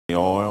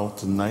oil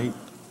tonight.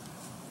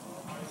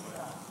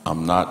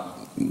 I'm not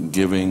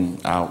giving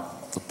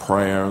out the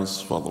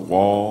prayers for the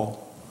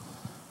wall.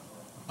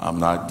 I'm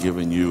not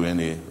giving you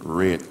any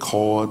red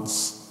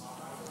cords.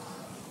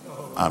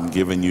 I'm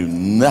giving you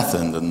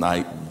nothing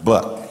tonight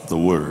but the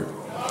word.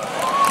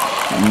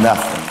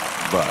 Nothing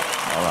but.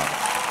 All right.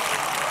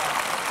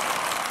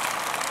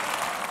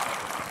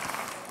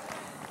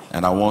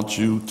 And I want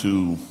you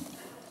to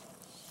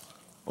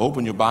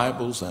open your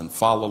Bibles and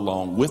follow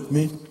along with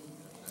me.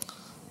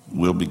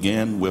 We'll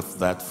begin with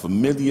that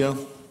familiar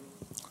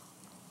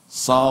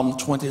Psalm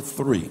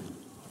 23.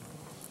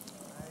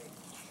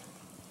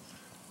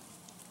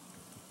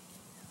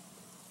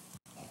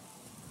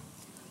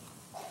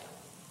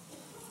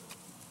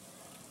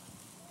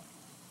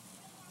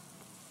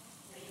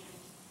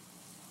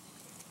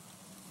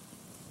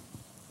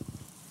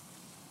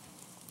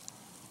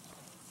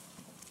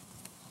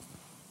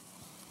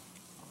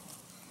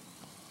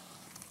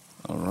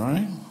 All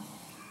right.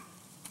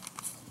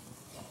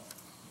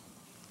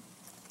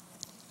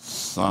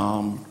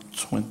 Psalm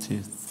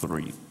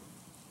 23.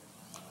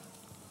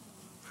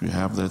 If you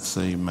have that,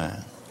 say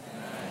amen.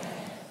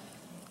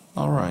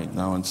 All right,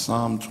 now in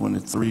Psalm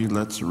 23,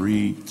 let's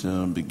read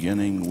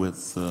beginning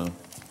with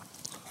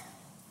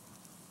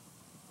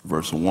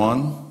verse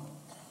 1,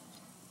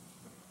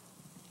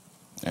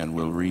 and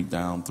we'll read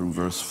down through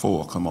verse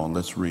 4. Come on,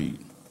 let's read.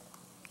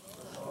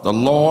 The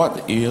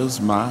Lord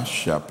is my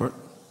shepherd,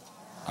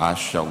 I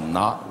shall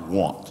not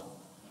want.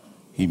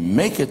 He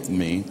maketh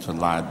me to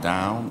lie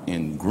down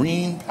in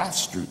green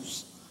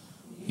pastures.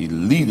 He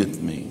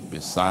leadeth me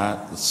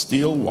beside the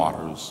still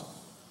waters.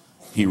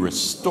 He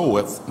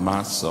restoreth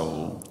my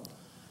soul.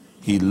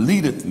 He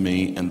leadeth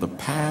me in the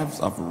paths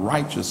of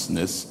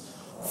righteousness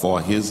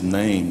for his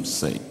name's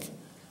sake.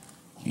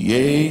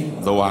 Yea,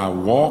 though I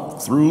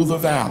walk through the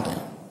valley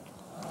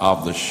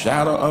of the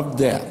shadow of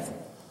death,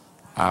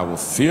 I will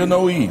fear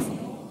no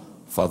evil,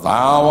 for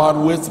thou art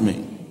with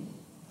me.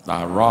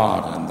 Thy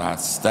rod and thy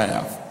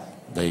staff,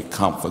 they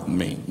comfort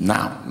me.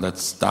 Now,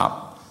 let's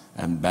stop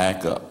and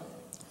back up.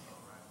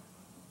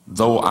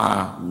 Though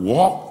I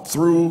walk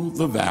through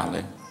the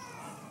valley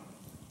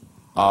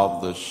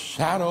of the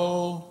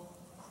shadow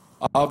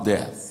of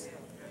death,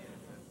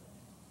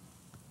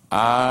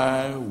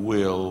 I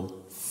will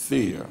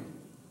fear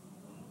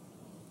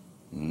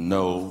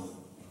no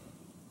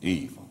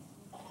evil.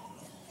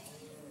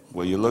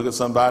 Will you look at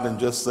somebody and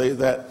just say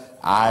that?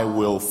 I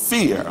will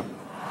fear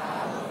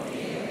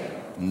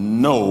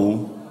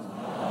no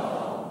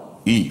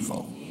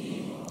evil.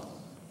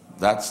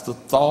 That's the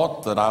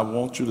thought that I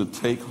want you to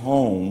take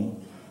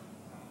home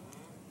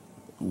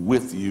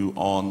with you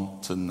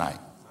on tonight.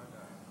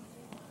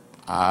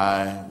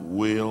 I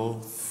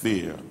will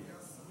fear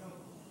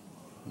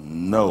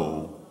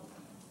no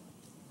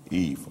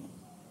evil.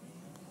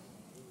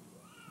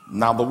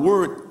 Now, the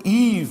word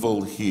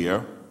evil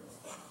here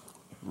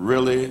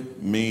really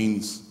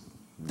means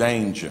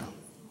danger.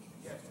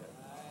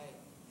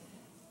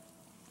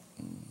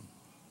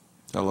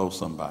 Hello,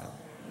 somebody.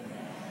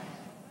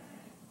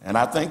 And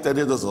I think that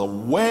it is a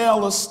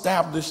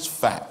well-established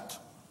fact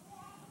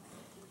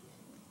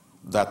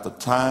that the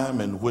time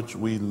in which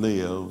we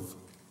live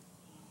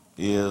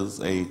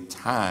is a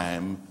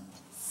time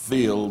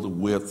filled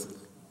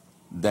with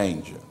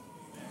danger.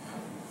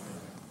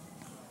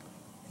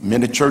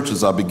 Many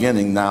churches are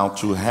beginning now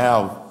to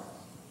have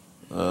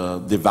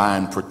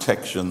divine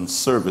protection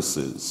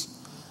services,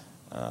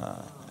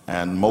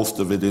 and most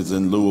of it is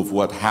in lieu of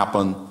what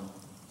happened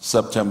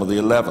September the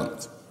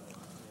 11th.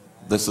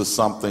 This is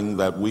something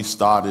that we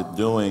started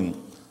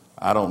doing,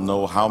 I don't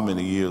know how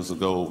many years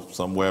ago,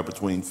 somewhere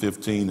between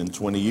 15 and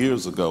 20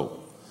 years ago.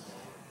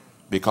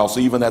 Because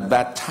even at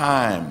that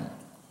time,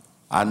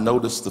 I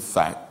noticed the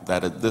fact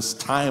that at this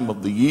time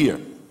of the year,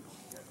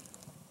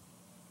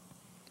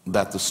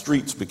 that the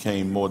streets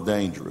became more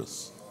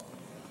dangerous.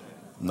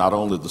 Not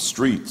only the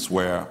streets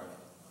where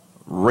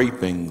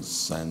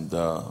rapings and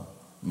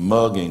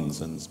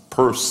muggings and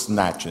purse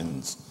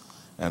snatchings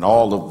and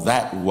all of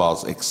that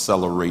was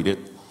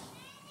accelerated,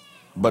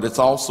 but it's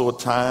also a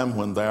time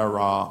when there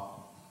are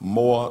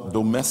more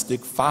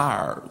domestic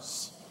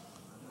fires,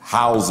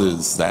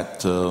 houses that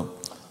the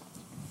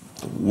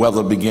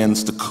weather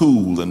begins to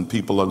cool and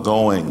people are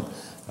going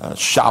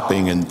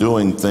shopping and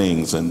doing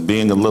things and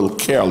being a little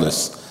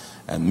careless.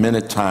 And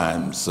many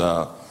times,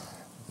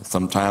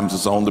 sometimes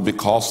it's only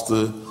because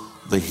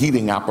the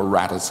heating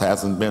apparatus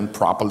hasn't been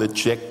properly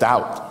checked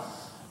out.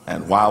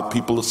 And while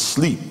people are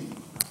asleep,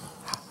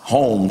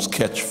 homes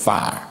catch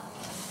fire.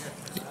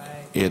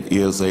 It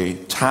is a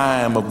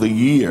time of the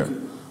year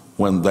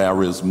when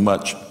there is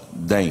much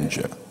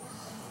danger.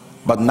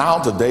 But now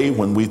today,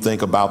 when we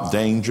think about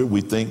danger,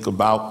 we think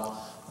about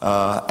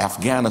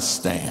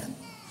Afghanistan.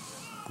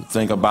 We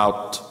think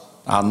about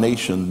our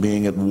nation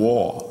being at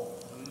war.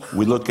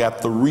 We look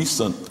at the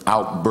recent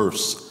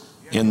outbursts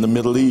in the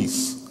Middle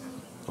East,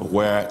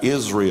 where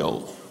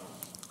Israel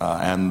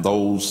and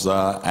those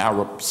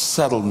Arab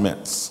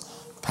settlements,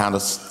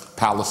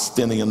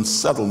 Palestinian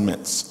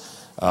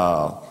settlements,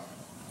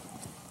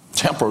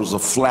 tempers are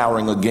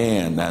flaring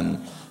again,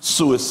 and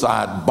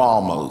suicide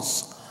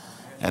bombers.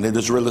 And it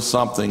is really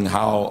something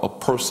how a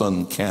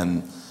person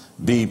can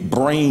be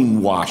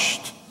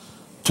brainwashed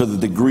to the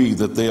degree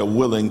that they are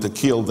willing to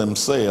kill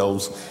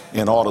themselves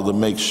in order to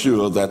make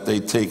sure that they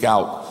take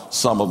out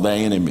some of their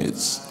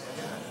enemies.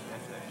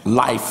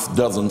 Life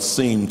doesn't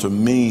seem to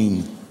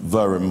mean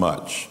very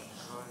much.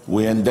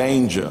 We're in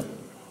danger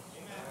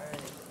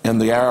in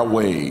the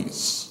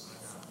airways,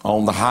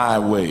 on the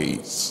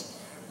highways,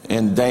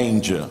 in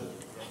danger,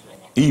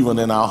 even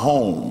in our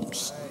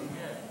homes,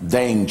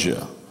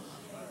 danger.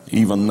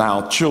 Even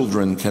now,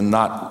 children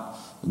cannot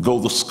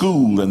go to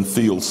school and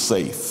feel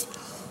safe,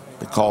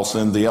 because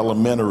in the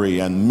elementary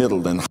and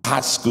middle and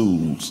high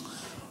schools,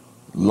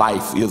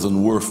 life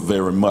isn't worth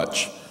very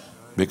much,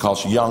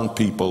 because young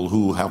people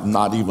who have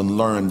not even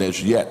learned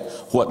as yet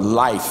what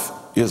life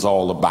is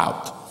all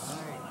about,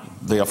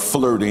 they are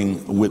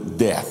flirting with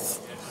death.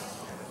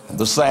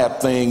 The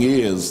sad thing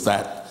is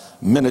that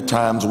many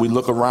times we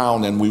look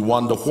around and we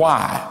wonder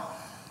why.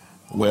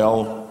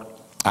 Well,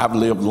 I've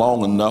lived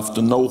long enough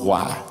to know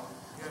why.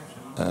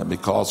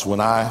 Because when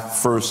I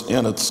first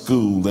entered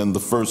school in the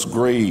first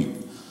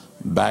grade,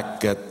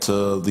 back at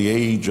the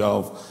age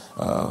of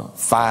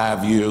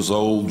 5 years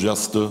old,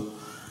 just a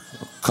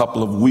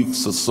couple of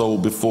weeks or so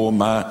before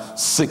my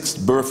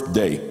 6th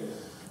birthday,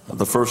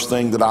 the first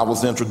thing that I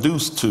was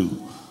introduced to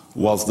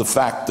was the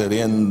fact that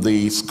in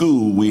the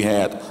school we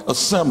had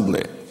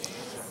assembly.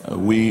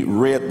 We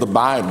read the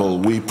Bible,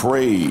 we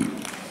prayed,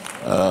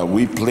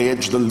 we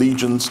pledged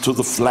allegiance to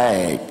the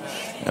flag,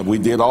 and we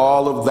did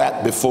all of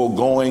that before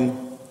going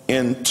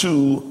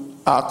into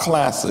our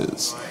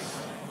classes.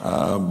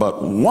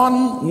 But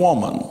one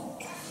woman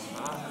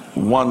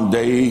one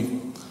day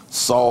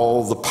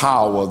saw the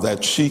power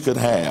that she could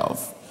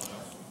have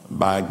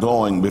by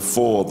going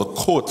before the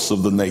courts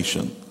of the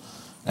nation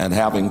and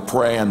having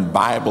prayer and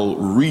Bible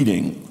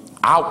reading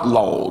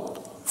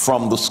outlawed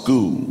from the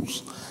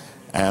schools.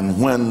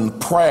 And when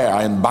prayer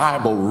and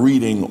Bible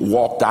reading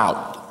walked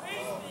out,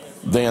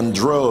 then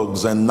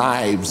drugs and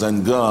knives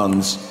and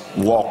guns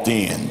walked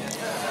in.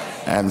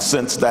 And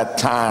since that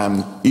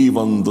time,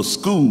 even the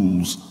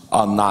schools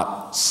are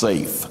not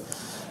safe.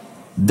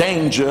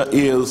 Danger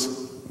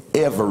is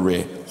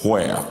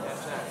everywhere.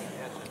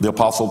 The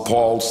Apostle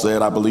Paul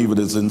said, I believe it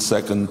is in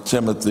 2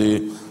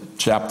 Timothy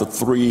chapter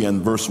 3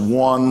 and verse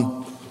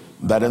 1,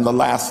 that in the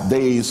last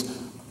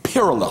days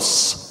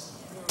perilous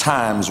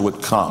times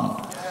would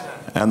come.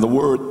 And the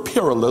word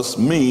perilous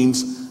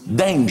means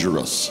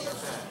dangerous.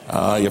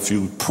 If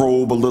you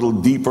probe a little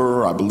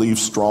deeper, I believe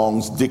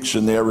Strong's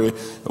dictionary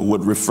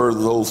would refer to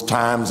those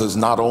times as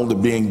not only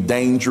being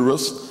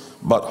dangerous,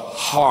 but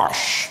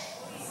harsh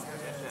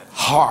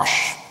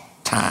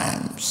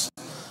times.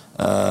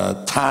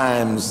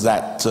 Times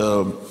that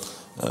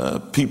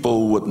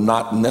people would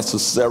not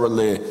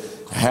necessarily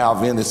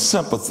have any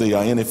sympathy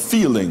or any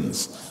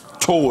feelings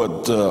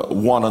toward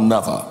one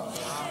another.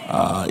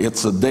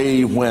 It's a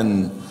day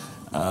when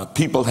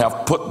people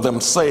have put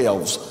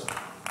themselves,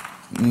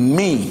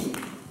 me,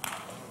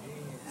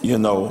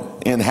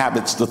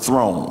 inhabits the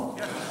throne.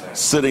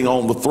 Sitting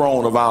on the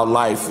throne of our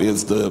life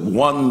is the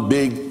one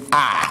big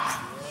I.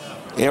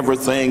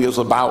 Everything is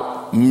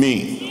about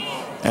me.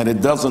 And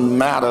it doesn't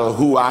matter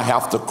who I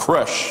have to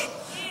crush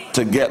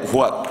to get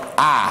what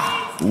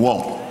I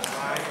want.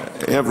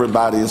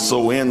 Everybody is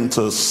so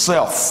into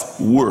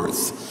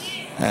self-worth.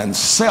 And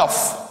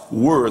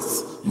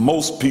self-worth,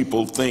 most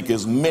people think,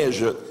 is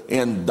measured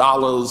in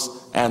dollars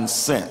and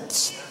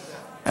cents,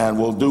 and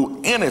will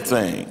do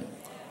anything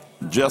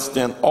just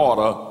in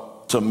order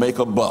to make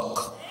a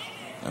buck.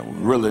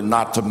 And really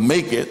not to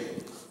make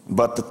it,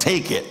 but to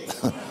take it.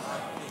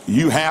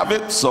 You have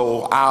it,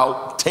 so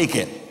I'll take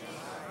it.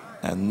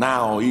 And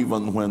now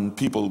even when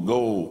people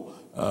go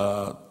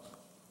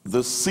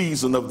this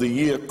season of the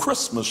year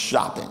Christmas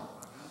shopping,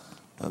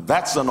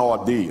 that's an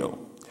ordeal.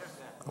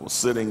 I was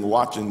sitting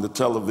watching the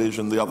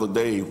television the other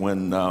day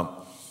when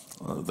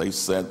they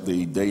said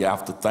the day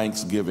after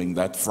Thanksgiving,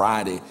 that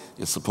Friday,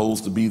 is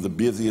supposed to be the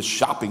busiest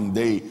shopping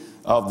day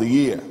of the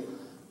year.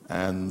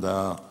 And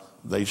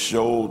they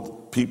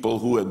showed people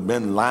who had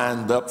been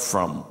lined up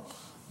from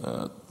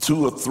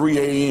 2 or 3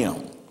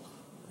 a.m.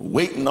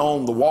 waiting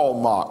on the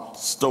Walmart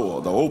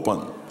store to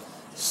open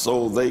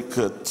so they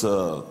could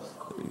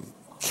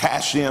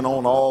cash in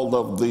on all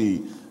of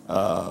the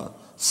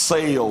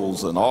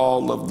sales and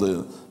all of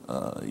the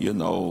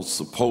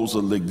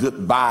supposedly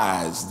good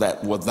buys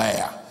that were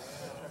there.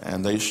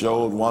 And they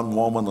showed one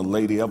woman, a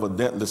lady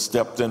evidently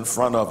stepped in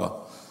front of her.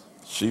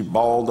 She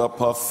balled up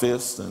her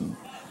fist and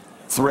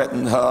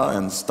threatened her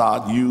and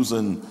started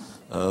using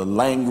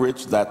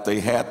language that they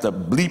had to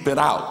bleep it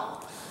out.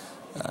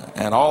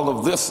 And all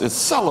of this is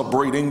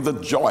celebrating the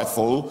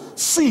joyful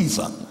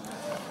season.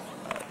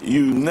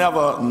 You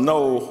never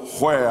know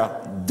where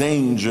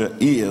danger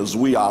is.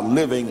 We are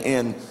living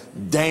in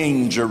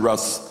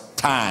dangerous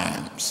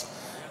times.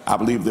 I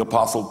believe the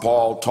Apostle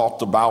Paul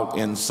talked about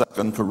in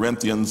 2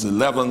 Corinthians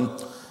 11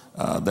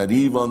 that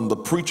even the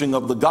preaching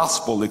of the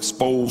gospel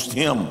exposed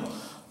him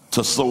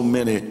to so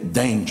many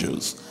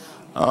dangers.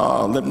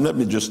 Let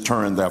me just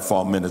turn there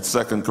for a minute.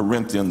 2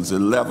 Corinthians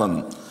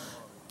 11,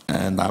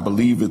 and I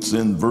believe it's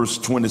in verse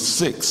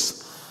 26.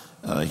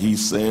 He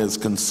says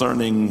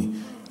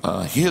concerning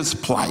his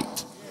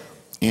plight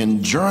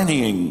in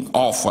journeying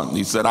often.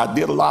 He said, I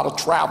did a lot of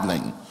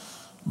traveling,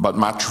 but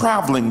my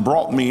traveling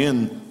brought me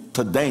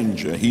into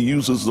danger. He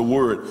uses the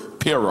word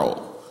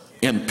peril,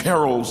 in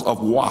perils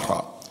of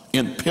water,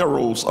 in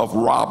perils of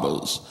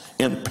robbers,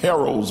 in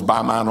perils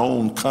by mine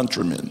own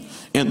countrymen,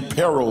 in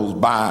perils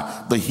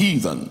by the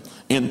heathen,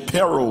 in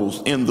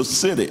perils in the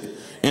city,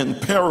 in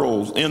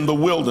perils in the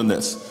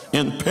wilderness,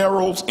 in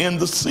perils in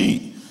the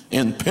sea,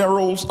 in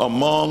perils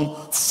among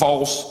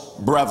false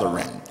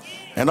brethren.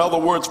 In other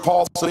words,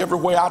 Paul said,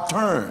 everywhere I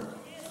turned,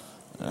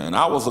 and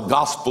I was a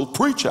gospel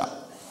preacher,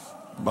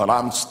 but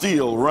I'm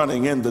still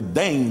running into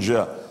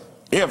danger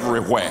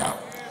everywhere.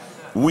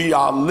 We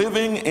are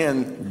living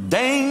in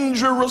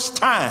dangerous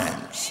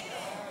times,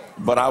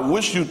 but I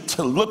wish you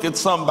to look at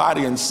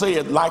somebody and say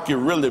it like you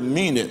really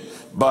mean it.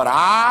 But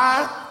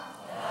I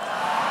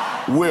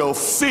will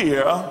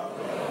fear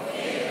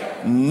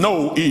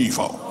no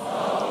evil.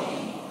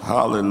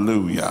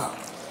 Hallelujah.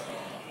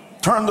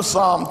 Turn to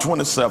Psalm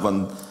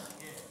 27.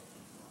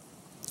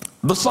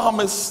 The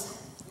psalmist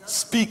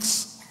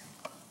speaks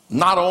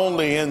not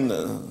only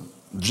in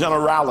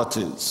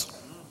generalities,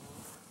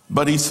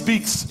 but he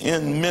speaks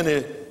in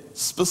many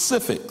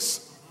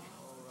specifics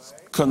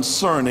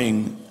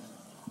concerning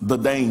the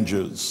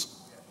dangers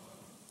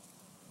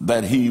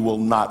that he will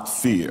not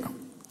fear.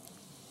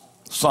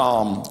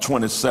 Psalm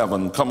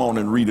 27, come on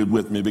and read it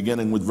with me,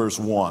 beginning with verse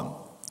 1.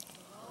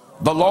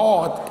 The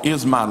Lord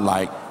is my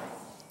light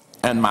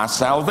and my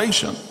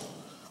salvation.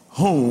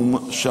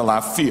 Whom shall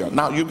I fear?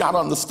 Now you got to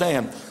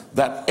understand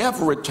that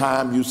every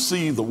time you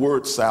see the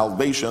word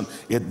salvation,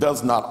 it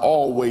does not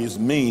always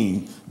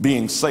mean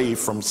being saved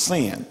from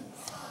sin.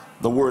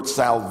 The word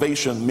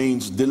salvation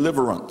means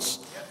deliverance.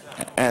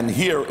 And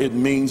here it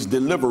means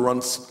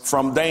deliverance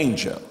from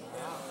danger.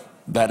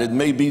 That it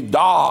may be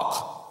dark,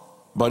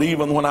 but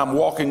even when I'm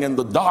walking in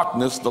the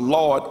darkness, the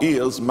Lord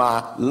is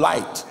my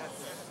light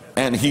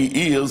and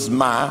he is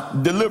my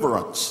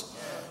deliverance.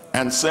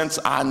 And since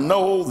I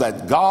know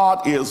that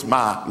God is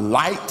my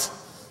light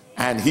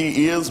and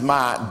he is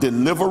my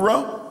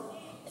deliverer,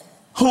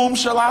 whom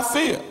shall I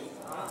fear?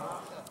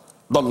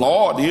 The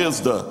Lord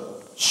is the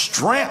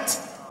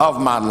strength of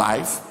my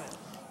life.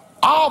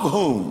 Of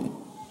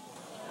whom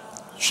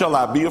shall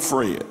I be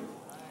afraid?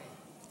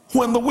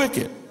 When the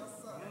wicked,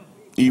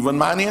 even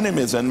mine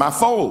enemies and my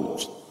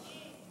foes,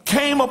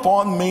 came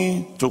upon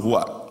me to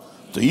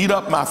what? To eat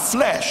up my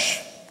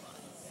flesh,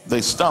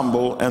 they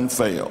stumble and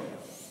fail.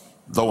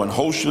 Though an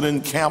host should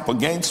encamp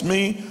against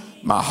me,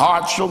 my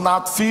heart shall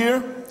not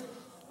fear.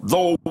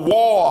 Though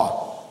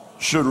war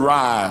should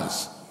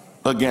rise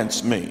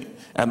against me.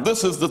 And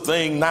this is the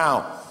thing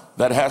now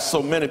that has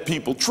so many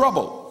people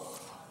troubled,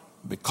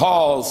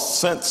 because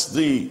since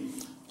the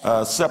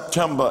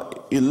September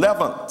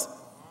 11th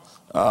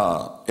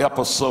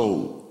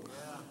episode,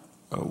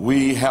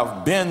 we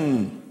have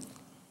been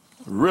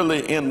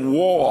really in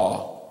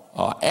war,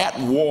 at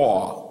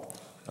war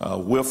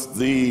with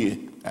the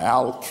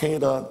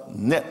Al-Qaeda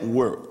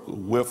network,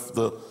 with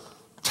the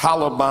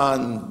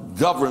Taliban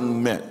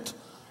government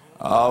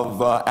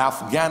of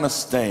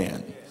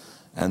Afghanistan.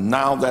 And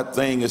now that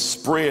thing is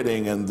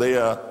spreading, and they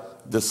are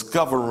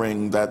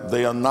discovering that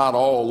they are not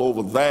all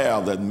over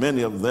there, that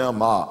many of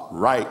them are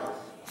right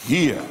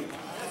here.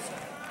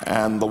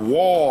 And the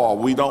war,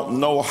 we don't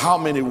know how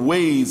many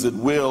ways it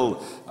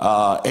will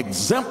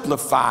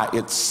exemplify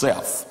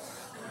itself.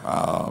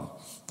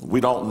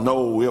 We don't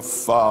know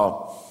if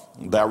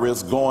there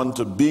is going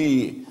to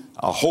be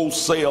a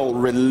wholesale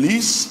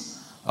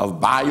release of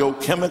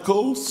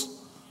biochemicals,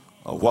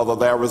 or whether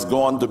there is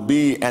going to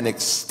be an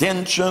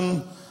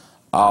extension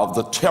of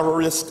the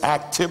terrorist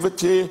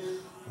activity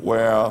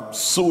where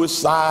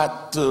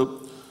suicide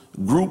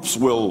groups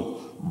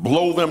will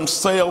blow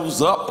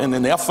themselves up in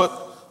an effort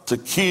to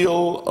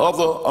kill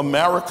other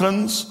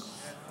Americans.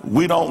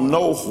 We don't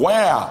know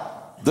where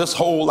this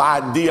whole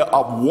idea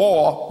of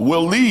war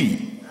will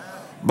lead.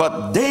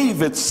 But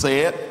David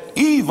said,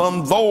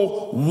 even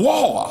though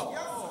war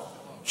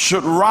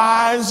should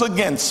rise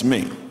against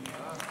me,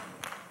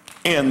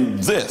 in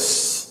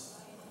this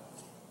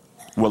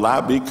will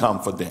I be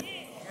confident.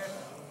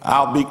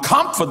 I'll be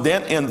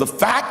confident in the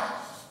fact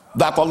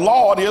that the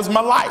Lord is my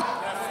light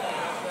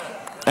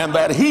and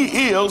that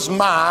he is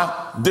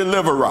my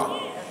deliverer.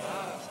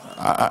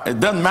 It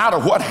doesn't matter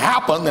what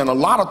happened, and a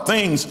lot of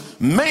things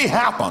may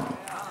happen,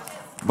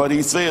 but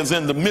he says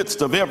in the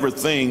midst of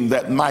everything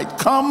that might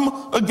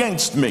come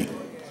against me,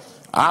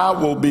 I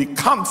will be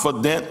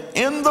confident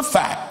in the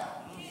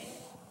fact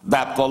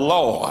that the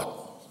Lord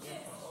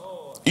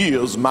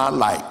is my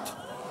light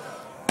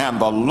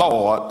and the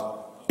Lord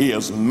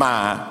is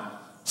my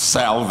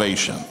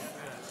salvation.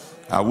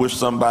 I wish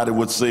somebody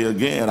would say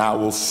again, I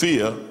will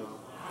fear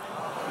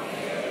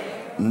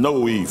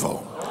no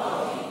evil,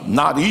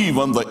 not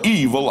even the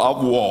evil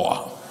of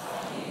war.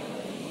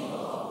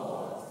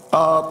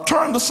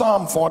 Turn to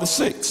Psalm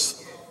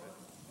 46.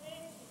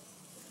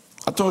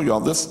 I told y'all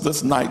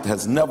this night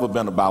has never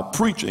been about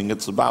preaching.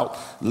 It's about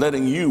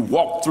letting you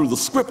walk through the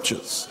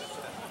scriptures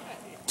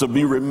to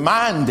be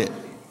reminded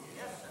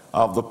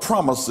of the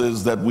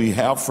promises that we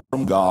have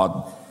from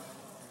God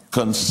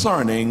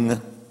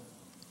concerning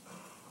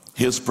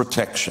his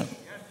protection.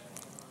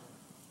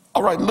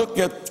 All right, look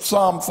at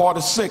Psalm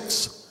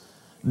 46.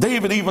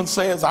 David even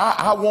says,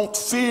 I won't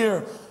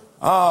fear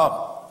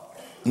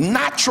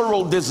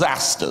natural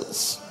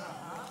disasters.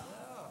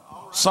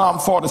 Psalm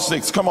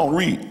 46, come on,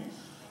 read.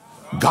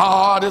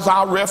 God is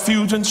our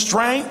refuge and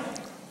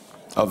strength,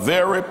 a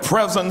very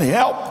present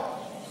help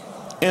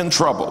in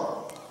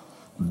trouble.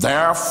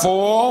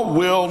 Therefore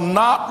will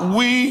not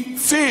we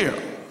fear,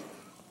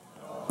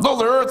 though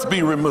the earth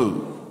be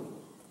removed,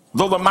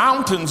 though the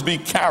mountains be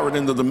carried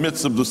into the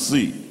midst of the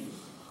sea,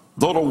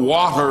 though the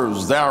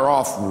waters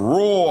thereof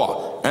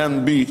roar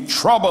and be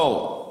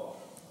troubled,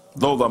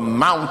 though the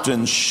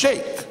mountains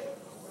shake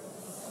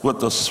with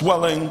the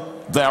swelling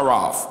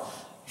thereof.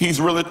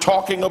 He's really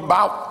talking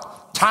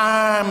about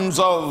times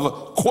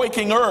of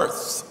quaking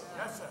earth,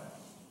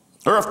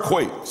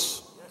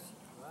 earthquakes,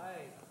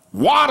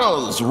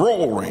 waters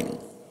roaring,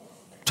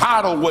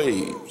 tidal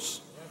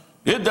waves.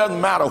 It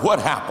doesn't matter what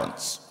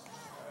happens.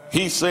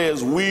 He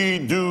says we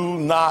do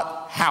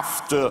not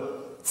have to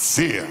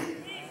fear.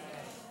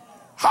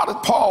 How did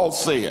Paul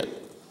say it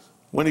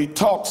when he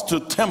talks to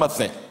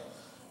Timothy?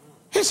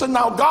 He said,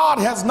 now God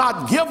has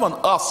not given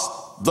us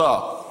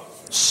the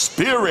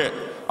spirit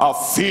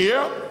of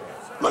fear.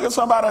 Look at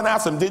somebody and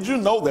ask them, did you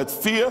know that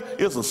fear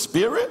is a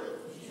spirit?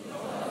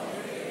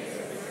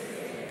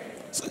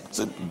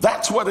 So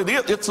that's what it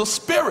is. It's a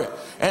spirit.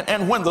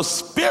 And when the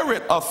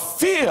spirit of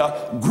fear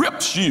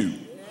grips you,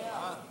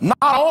 not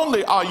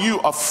only are you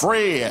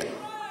afraid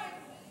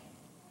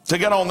to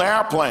get on the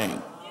airplane,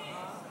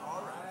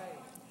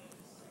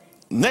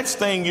 next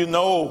thing you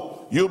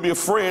know, you'll be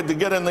afraid to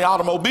get in the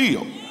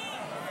automobile.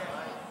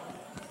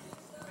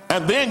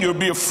 And then you'll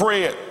be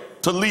afraid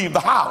to leave the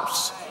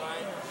house.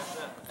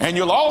 And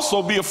you'll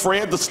also be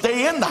afraid to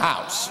stay in the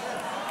house.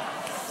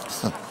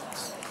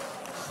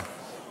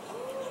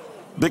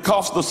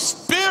 Because the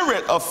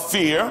spirit of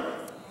fear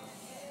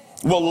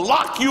will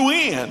lock you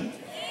in.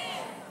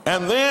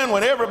 And then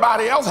when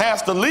everybody else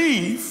has to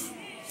leave,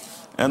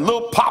 and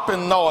little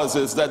popping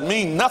noises that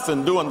mean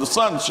nothing during the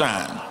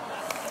sunshine,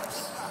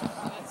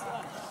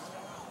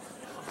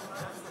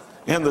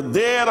 in the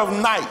dead of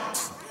night,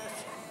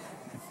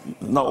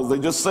 no, they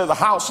just say the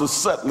house is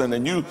settling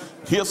and you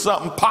hear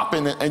something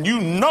popping and you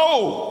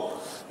know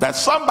that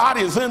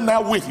somebody is in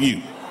there with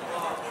you.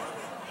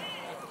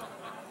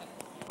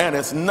 And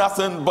it's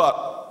nothing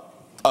but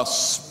a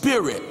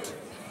spirit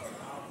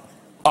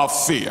of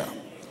fear.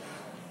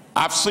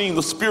 I've seen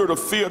the spirit of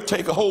fear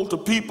take a hold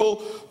of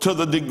people to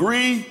the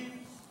degree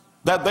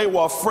that they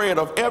were afraid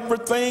of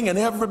everything and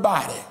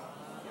everybody,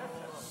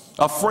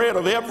 afraid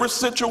of every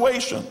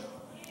situation.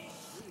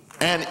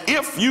 And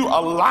if you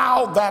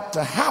allow that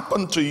to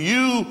happen to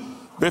you,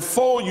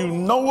 before you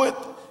know it,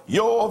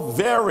 your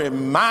very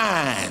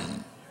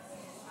mind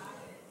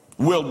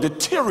will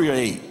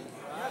deteriorate.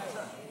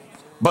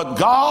 But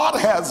God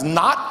has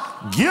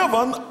not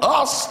given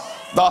us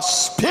the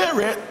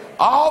spirit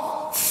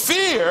of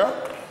fear,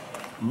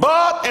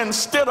 but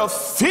instead of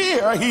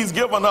fear, he's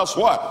given us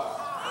what?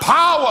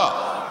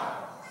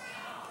 Power,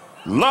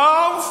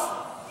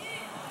 love,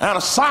 and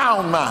a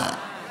sound mind.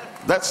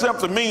 That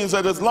simply means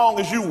that as long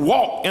as you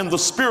walk in the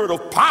spirit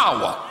of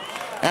power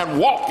and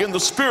walk in the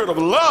spirit of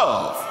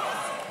love,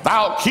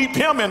 thou keep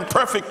him in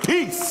perfect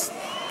peace,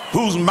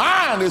 whose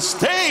mind is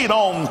stayed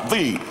on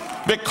thee,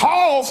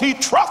 because he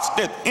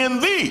trusted in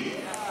thee.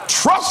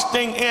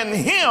 Trusting in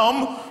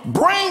him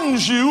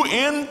brings you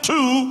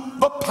into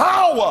the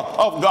power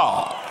of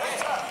God.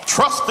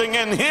 Trusting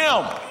in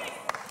him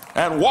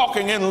and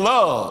walking in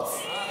love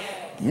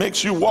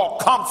makes you walk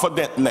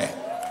confidently.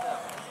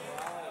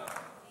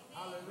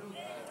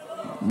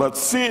 But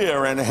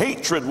fear and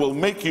hatred will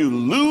make you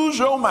lose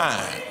your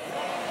mind.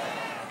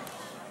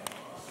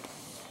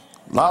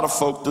 A lot of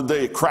folk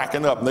today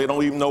cracking up and they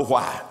don't even know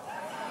why.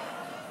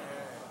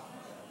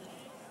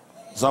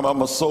 Some of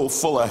them are so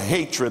full of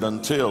hatred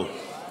until,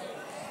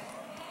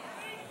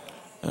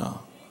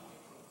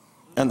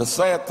 and the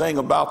sad thing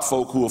about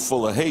folk who are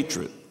full of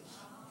hatred,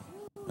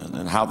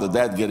 and how did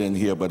that get in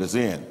here, but it's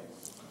in.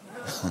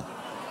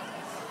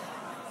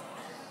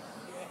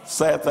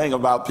 Sad thing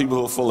about people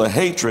who are full of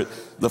hatred,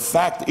 the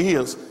fact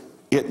is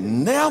it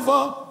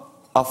never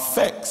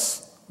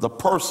affects the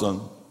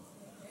person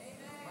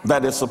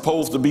that is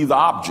supposed to be the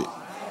object.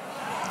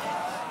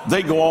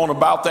 They go on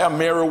about their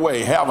merry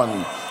way,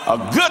 having a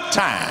good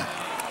time.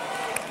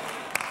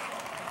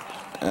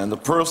 And the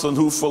person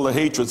who's full of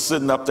hatred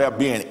sitting up there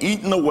being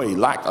eaten away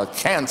like a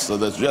cancer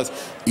that's just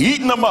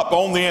eating them up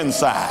on the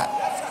inside.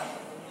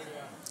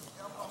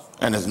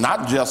 And it's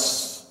not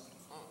just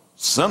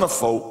sinner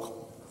folk.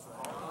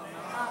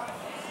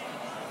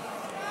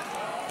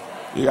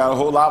 You got a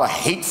whole lot of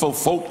hateful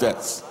folk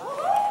that's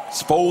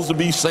supposed to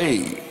be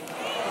saved.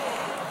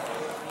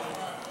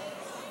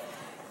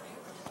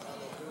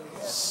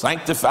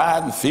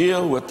 sanctified and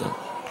filled with the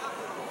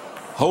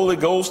Holy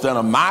Ghost and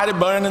a mighty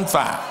burning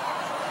fire.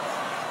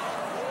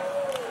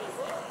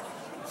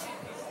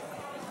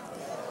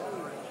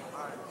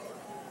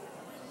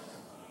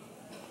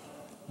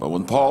 But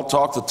when Paul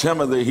talked to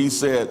Timothy, he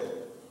said,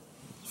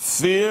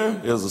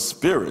 fear is a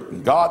spirit.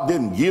 And God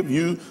didn't give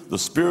you the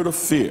spirit of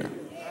fear.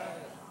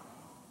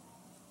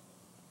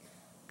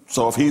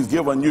 So if he's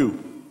given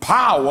you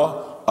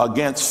power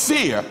against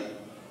fear,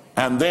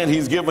 and then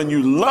he's given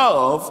you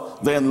love,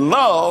 then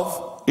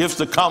love is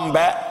to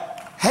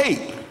combat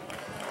hate.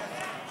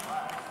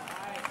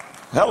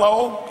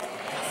 Hello?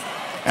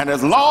 And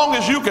as long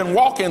as you can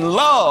walk in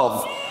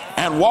love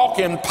and walk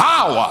in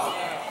power,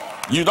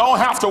 you don't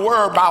have to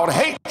worry about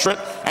hatred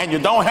and you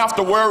don't have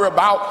to worry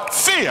about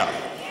fear,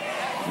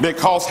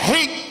 because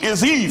hate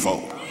is evil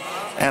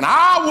and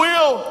I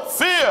will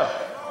fear.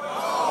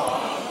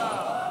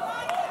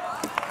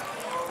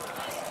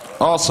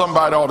 Oh,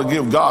 somebody ought to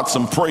give God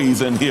some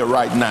praise in here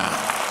right now.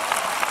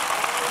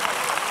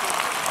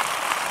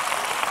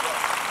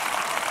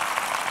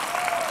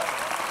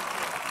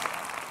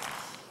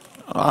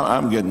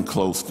 I'm getting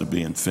close to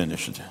being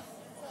finished.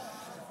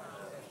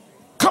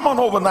 Come on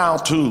over now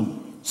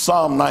to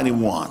Psalm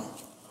 91.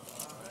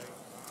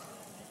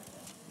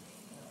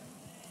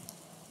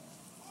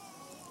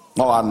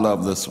 Oh, I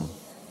love this one.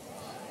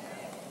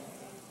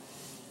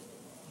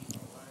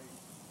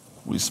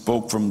 We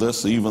spoke from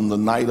this even the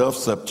night of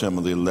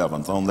September the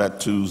 11th, on that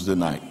Tuesday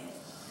night.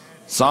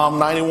 Psalm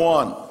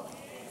 91.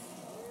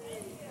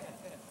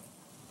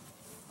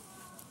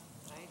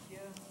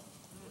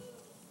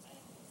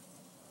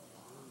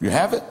 You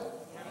have it?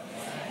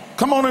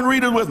 Come on and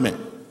read it with me.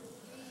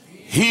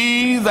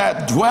 He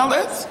that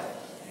dwelleth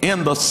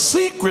in the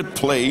secret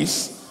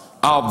place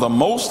of the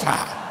Most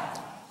High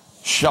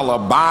shall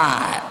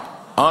abide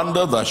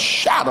under the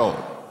shadow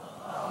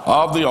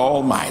of the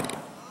Almighty.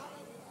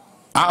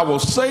 I will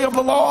say of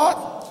the Lord,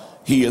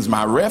 he is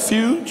my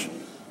refuge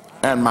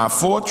and my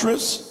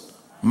fortress,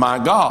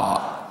 my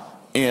God,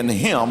 in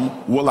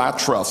him will I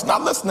trust. Now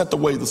listen at the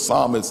way the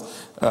psalmist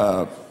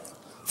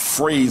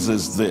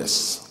phrases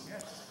this.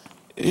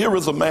 Here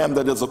is a man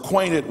that is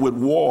acquainted with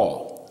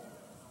war,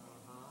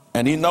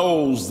 and he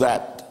knows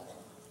that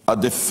a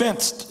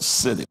defensed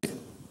city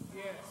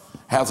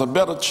has a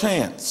better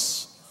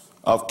chance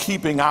of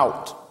keeping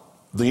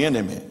out the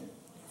enemy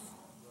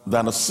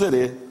than a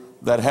city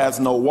that has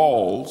no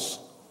walls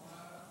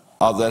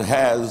or that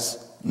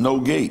has no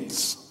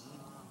gates.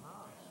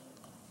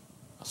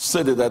 A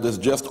city that is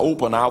just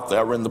open out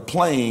there in the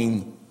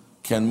plain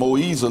can more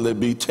easily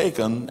be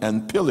taken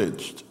and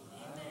pillaged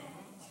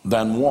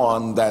than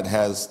one that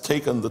has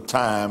taken the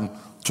time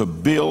to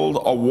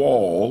build a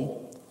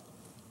wall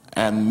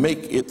and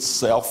make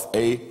itself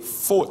a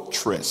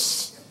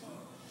fortress.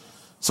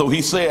 So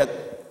he said,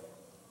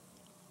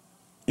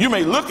 you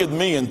may look at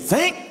me and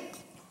think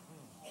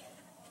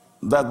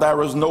that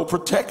there is no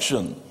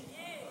protection.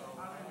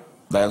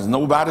 There's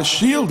nobody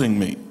shielding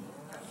me.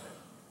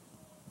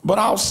 But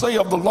I'll say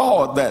of the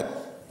Lord that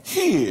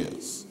he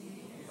is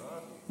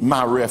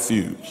my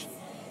refuge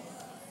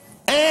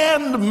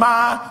and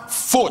my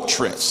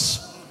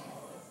fortress,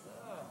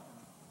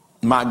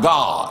 my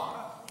God,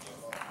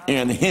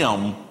 in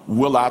him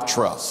will I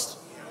trust.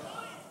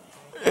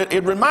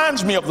 It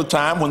reminds me of the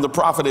time when the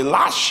prophet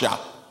Elisha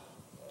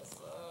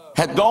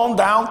had gone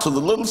down to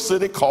the little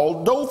city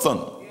called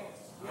Dothan.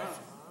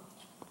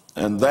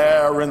 And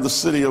there in the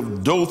city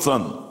of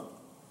Dothan,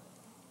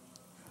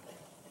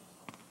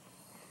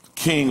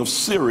 king of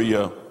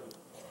Syria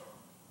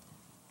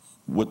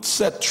would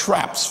set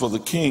traps for the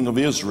king of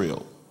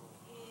Israel.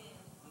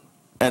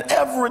 And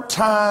every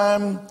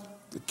time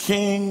the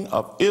king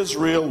of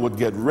Israel would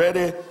get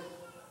ready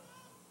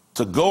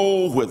to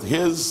go with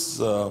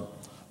his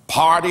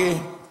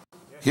party,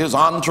 his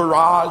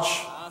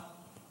entourage,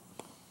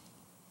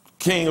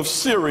 king of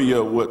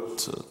Syria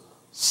would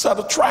set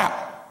a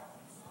trap.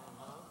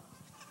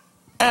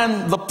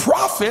 And the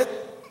prophet,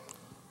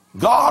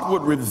 God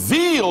would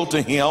reveal to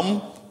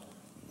him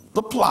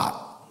the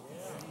plot.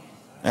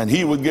 And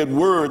he would get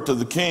word to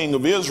the king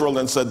of Israel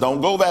and said, don't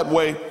go that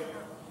way,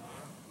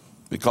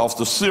 because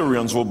the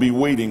Syrians will be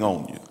waiting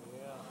on you.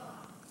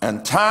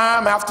 And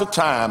time after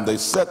time they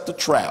set the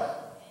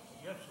trap,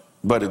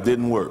 but it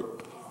didn't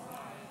work.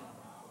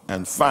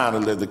 And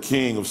finally the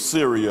king of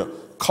Syria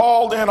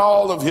called in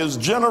all of his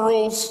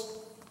generals,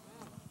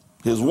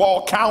 his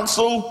war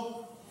council,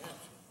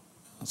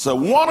 and said,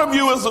 one of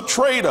you is a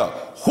traitor.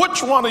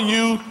 Which one of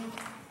you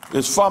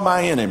is for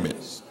my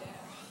enemies?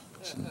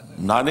 Said,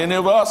 not any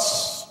of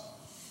us.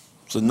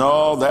 So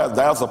no,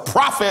 there's a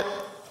prophet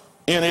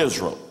in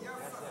Israel.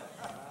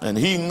 And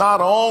he not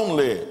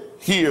only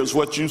hears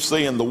what you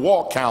say in the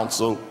war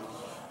council,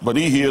 but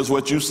he hears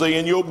what you say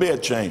in your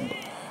bedchamber.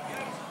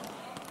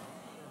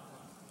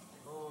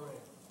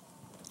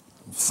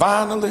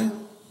 Finally,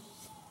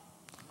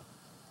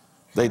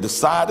 they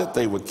decided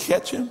they would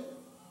catch him,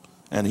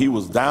 and he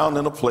was down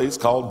in a place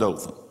called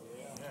Dothan.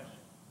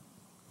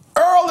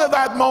 Early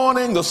that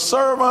morning, the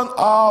servant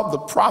of the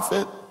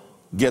prophet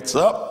gets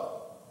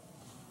up,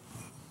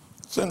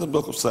 It's in the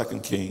book of 2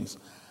 Kings.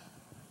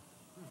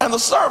 And the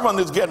servant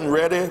is getting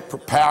ready,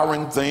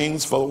 preparing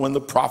things for when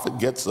the prophet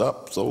gets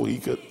up so he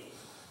could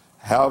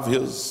have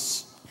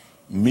his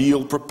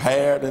meal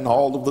prepared and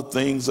all of the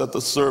things that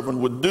the servant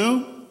would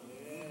do.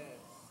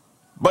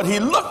 But he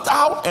looked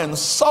out and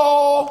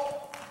saw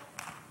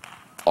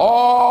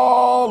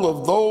all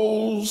of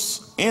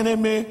those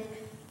enemy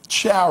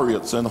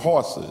chariots and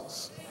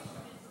horses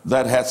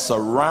that had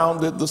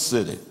surrounded the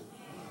city.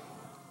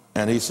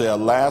 And he said,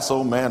 alas,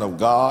 O man of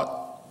God,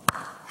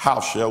 how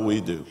shall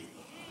we do?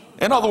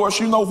 In other words,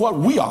 you know what?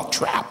 We are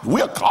trapped.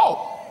 We are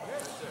caught.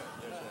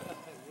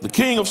 The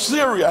king of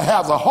Syria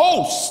has a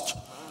host,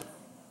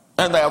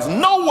 and there's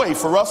no way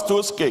for us to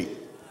escape.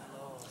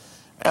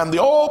 And the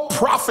old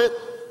prophet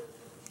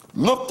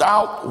looked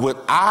out with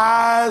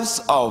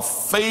eyes of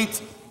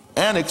faith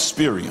and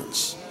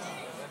experience.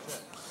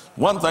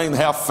 One thing to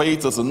have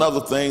faith is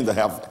another thing to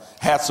have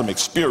had some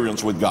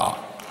experience with God.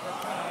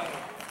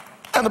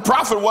 And the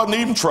prophet wasn't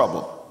even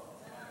troubled.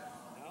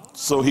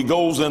 So he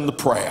goes into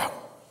prayer,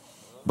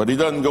 but he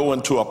doesn't go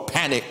into a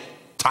panic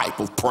type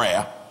of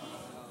prayer.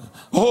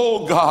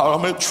 Oh God,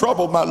 I'm in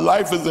trouble. My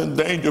life is in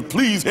danger.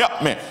 Please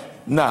help me.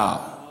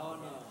 No,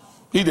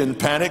 he didn't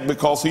panic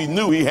because he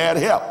knew he had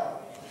help.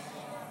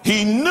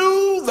 He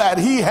knew that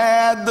he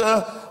had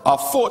a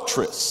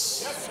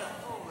fortress.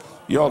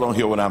 Y'all don't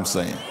hear what I'm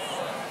saying.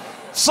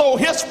 So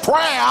his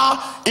prayer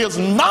is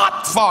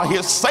not for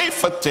his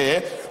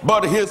safety,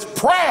 but his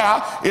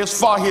prayer is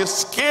for his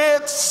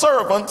scared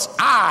servant's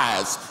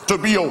eyes to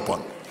be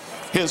open.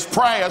 His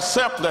prayer is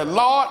simply,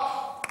 Lord,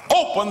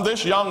 open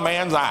this young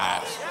man's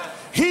eyes.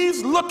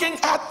 He's looking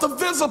at the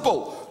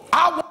visible.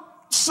 I want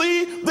to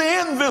see the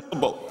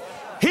invisible.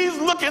 He's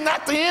looking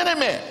at the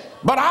enemy,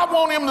 but I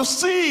want him to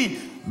see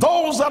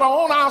those that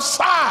are on our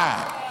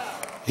side.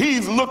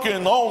 He's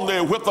looking only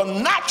with the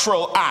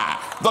natural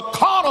eye, the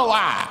carnal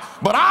eye,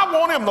 but I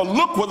want him to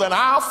look with an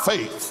eye of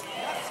faith.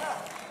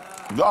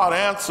 God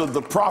answered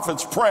the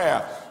prophet's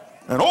prayer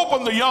and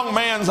opened the young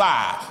man's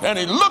eye, and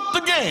he looked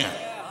again.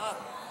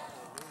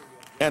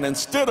 And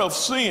instead of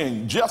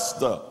seeing just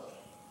the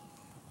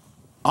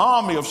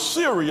army of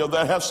Syria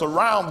that has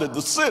surrounded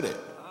the city,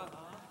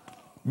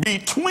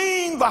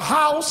 between the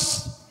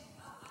house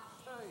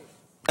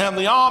and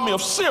the army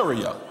of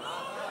Syria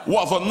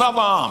was another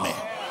army.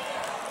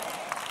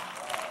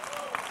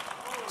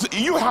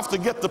 You have to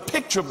get the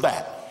picture of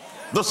that.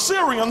 The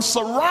Syrians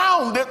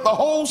surrounded the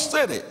whole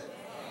city,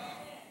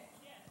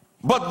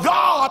 but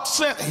God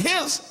sent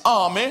his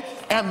army,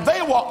 and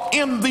they were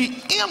in the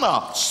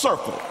inner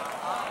circle.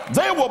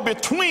 They were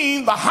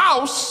between the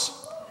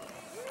house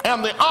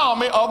and the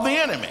army of the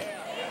enemy,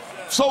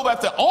 so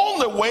that the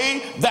only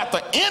way that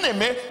the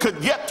enemy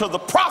could get to the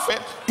prophet,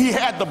 he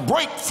had to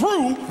break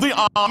through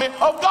the army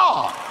of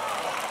God.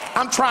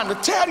 I'm trying to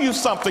tell you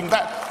something,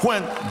 that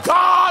when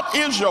God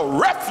is your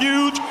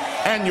refuge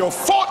and your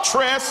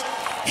fortress,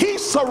 he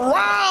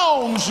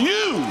surrounds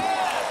you,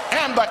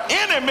 and the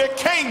enemy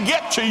can't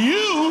get to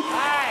you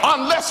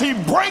unless he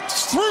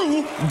breaks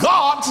through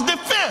God's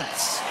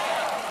defense.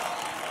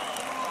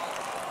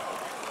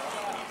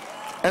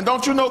 And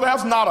don't you know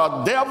there's not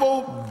a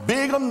devil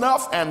big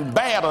enough and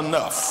bad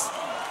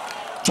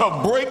enough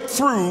to break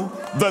through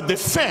the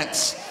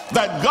defense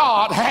that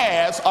God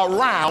has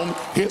around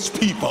his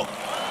people.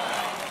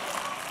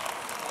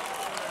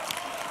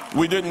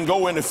 We didn't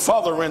go any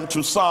further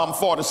into Psalm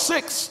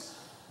 46,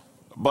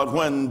 but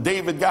when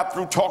David got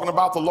through talking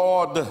about the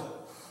Lord,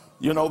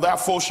 you know,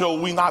 therefore shall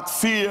we not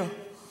fear,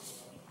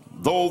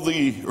 though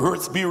the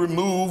earth be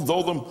removed,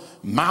 though the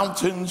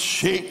mountains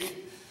shake.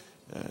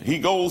 He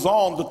goes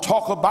on to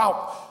talk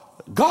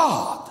about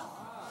God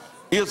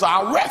is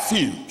our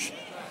refuge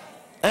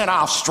and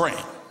our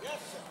strength.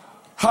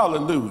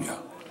 Hallelujah.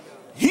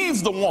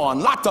 He's the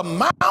one, like the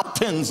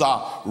mountains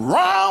are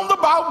round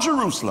about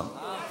Jerusalem.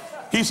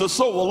 He says,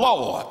 so the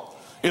Lord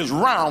is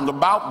round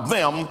about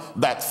them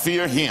that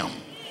fear him.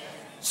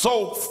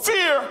 So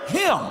fear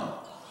him,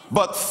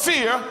 but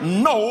fear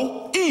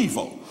no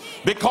evil.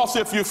 Because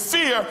if you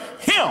fear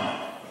him,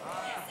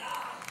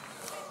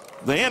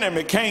 the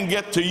enemy can't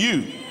get to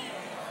you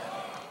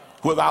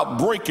without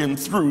breaking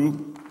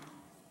through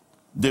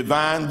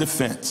divine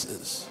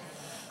defenses.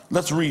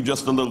 Let's read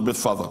just a little bit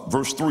further.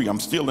 Verse 3,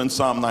 I'm still in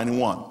Psalm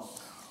 91.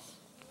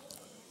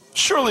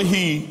 Surely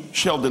he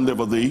shall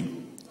deliver thee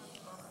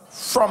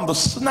from the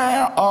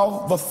snare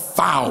of the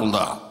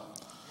fowler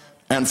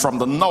and from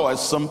the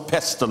noisome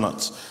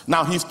pestilence.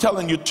 Now he's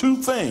telling you two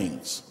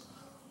things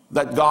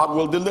that God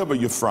will deliver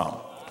you from.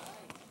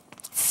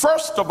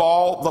 First of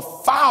all, the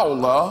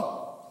fowler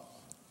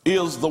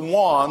is the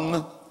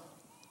one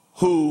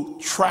who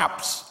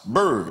traps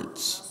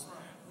birds.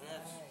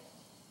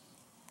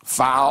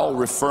 Fowl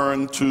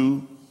referring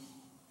to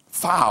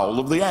fowl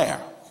of the air.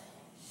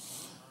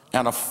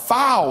 And a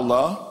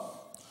fowler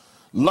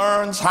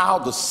learns how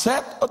to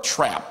set a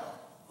trap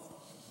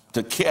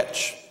to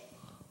catch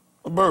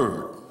a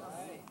bird.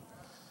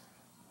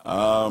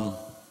 No,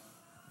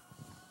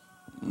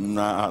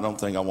 I don't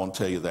think I want to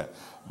tell you that.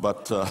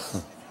 But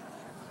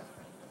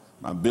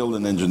my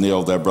building engineer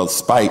over there, Brother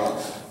Spike,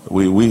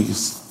 we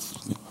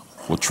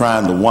were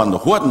trying to wonder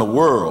what in the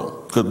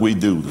world could we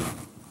do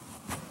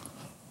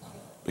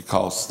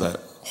because that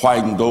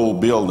white and gold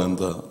building,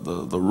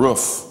 the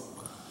roof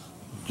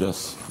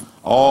just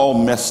all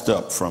messed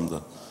up from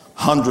the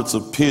hundreds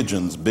of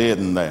pigeons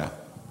bedding there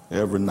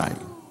every night.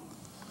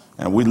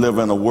 And we live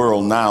in a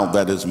world now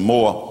that is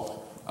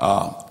more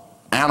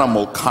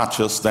animal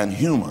conscious than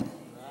human.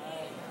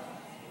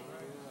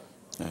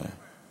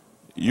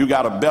 You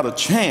got a better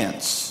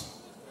chance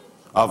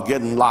of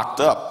getting locked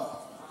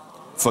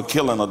up for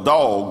killing a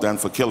dog than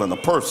for killing a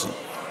person.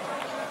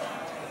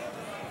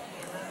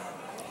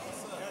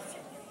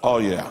 Oh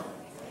yeah.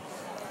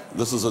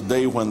 This is a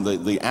day when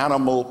the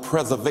animal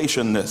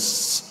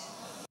preservationists,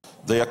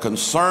 they are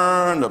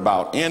concerned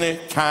about any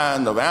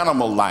kind of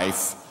animal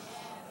life,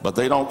 but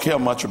they don't care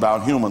much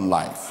about human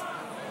life.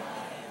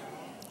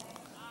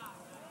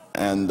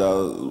 And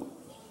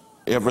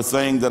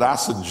everything that I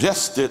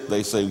suggested,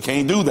 they say, we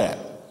can't do that.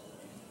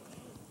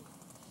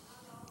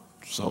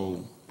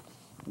 So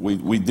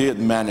we did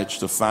manage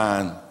to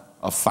find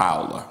a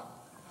fowler.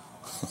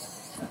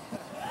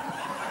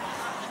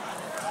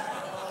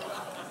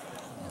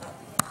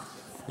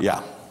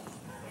 Yeah.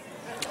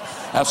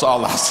 That's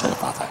all I say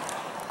about that.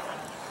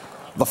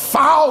 The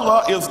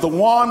fowler is the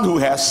one who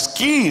has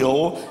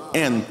skill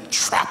in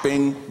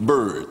trapping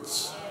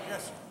birds.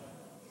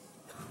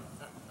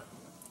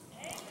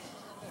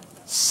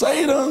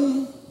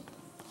 Satan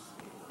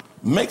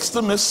makes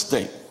the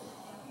mistake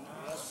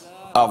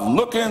of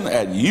looking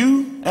at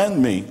you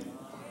and me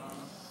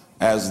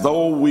as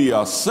though we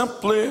are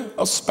simply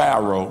a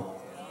sparrow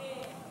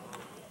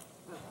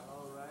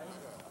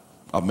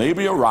or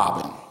maybe a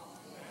robin.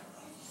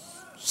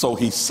 So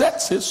he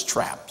sets his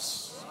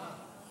traps.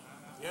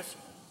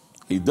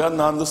 He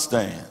doesn't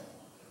understand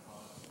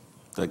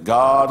that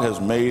God has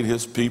made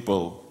his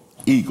people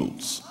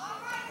eagles.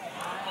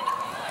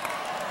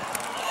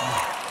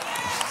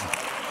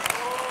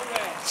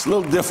 It's a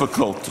little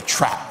difficult to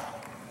trap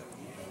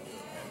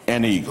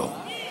an eagle.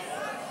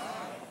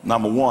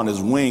 Number one,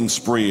 his wing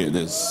spread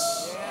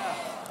is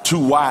too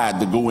wide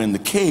to go in the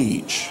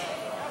cage.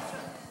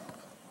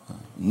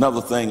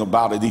 Another thing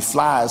about it, he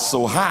flies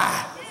so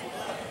high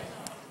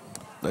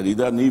that he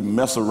doesn't even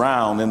mess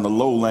around in the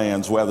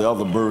lowlands where the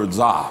other birds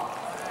are.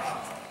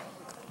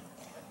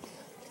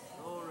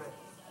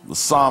 The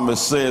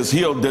psalmist says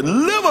he'll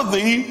deliver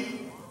thee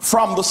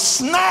from the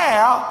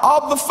snare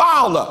of the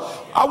fowler.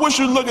 I wish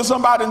you'd look at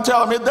somebody and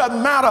tell them it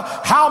doesn't matter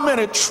how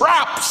many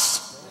traps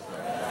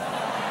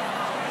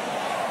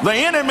the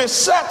enemy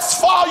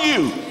sets for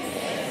you,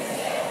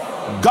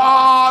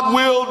 God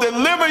will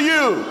deliver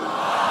you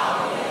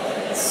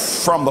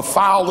from the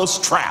fowler's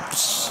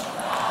traps.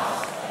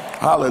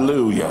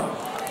 Hallelujah.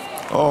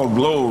 Oh,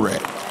 glory.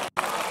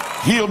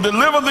 He'll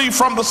deliver thee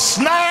from the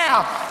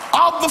snare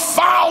of the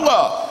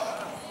fowler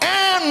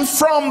and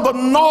from the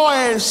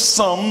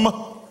noisome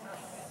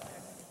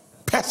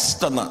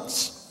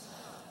pestilence.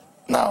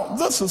 Now,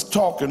 this is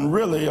talking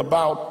really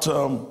about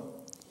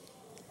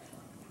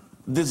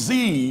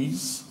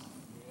disease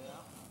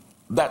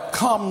that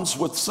comes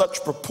with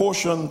such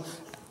proportion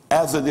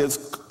as it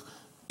is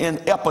in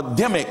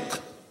epidemic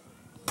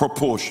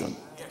proportion.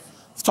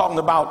 It's talking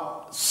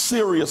about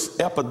serious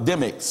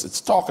epidemics.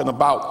 It's talking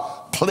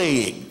about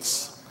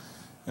plagues.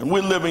 And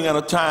we're living in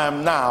a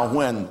time now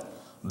when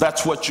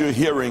that's what you're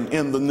hearing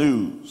in the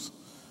news.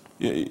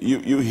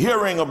 You're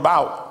hearing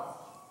about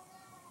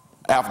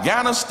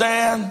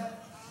Afghanistan,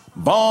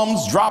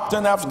 bombs dropped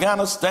in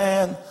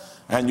Afghanistan,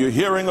 and you're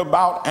hearing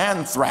about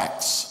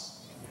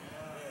anthrax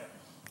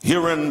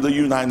here in the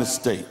United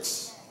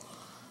States.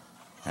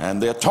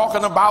 And they're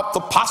talking about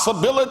the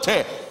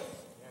possibility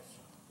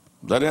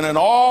that in an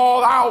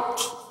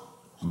all-out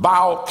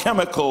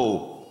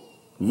biochemical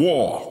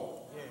war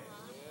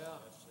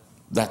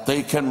that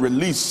they can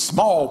release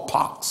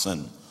smallpox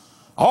and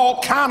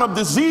all kind of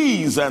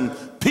disease and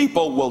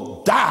people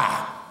will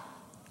die.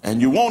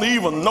 And you won't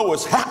even know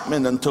it's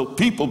happening until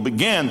people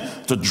begin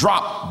to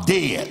drop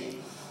dead.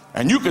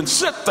 And you can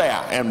sit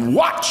there and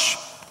watch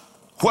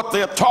what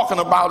they're talking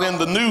about in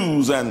the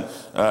news. And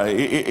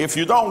if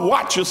you don't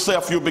watch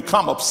yourself, you'll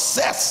become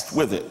obsessed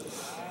with it,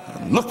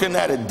 looking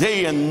at it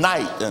day and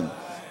night. And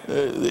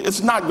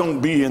it's not going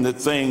to be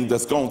anything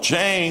that's going to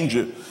change.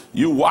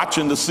 You're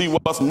watching to see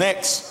what's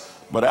next.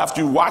 But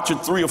after you watch it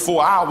 3 or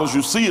 4 hours,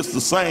 you see it's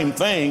the same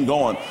thing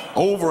going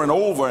over and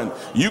over. And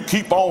you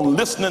keep on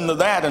listening to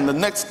that. And the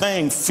next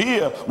thing,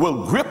 fear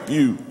will grip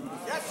you.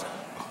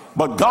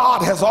 But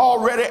God has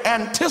already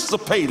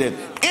anticipated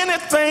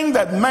anything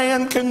that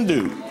man can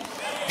do.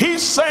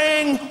 He's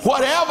saying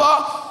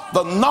whatever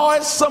the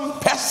noisome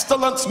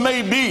pestilence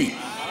may be,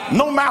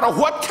 no matter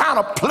what kind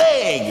of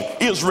plague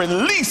is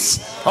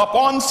released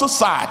upon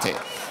society,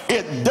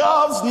 it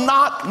does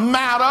not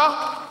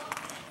matter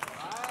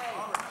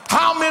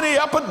how many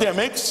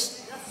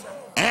epidemics,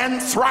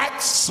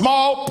 anthrax,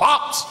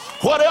 smallpox,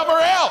 whatever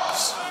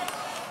else,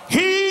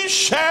 he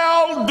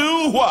shall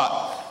do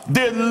what?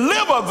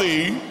 Deliver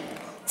thee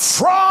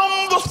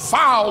from the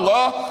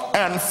fowler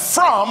and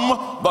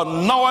from the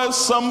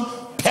noisome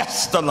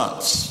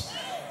pestilence.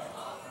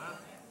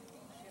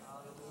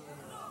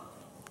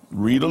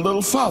 Read a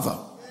little further.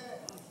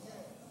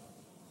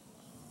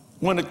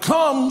 When it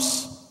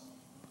comes,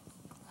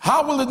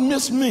 how will it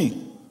miss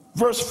me?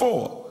 Verse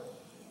 4,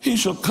 he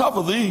shall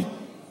cover thee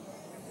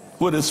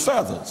with his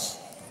feathers,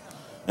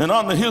 and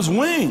under his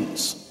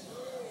wings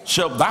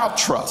shalt thou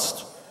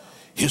trust.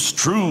 His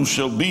truth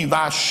shall be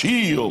thy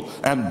shield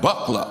and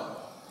buckler.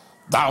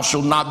 Thou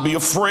shalt not be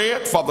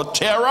afraid for the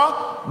terror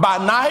by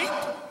night,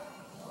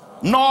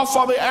 nor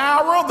for the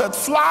arrow that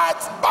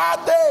flieth by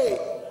day,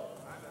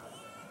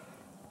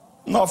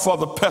 nor for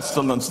the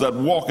pestilence that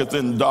walketh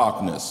in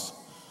darkness,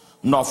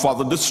 nor for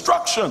the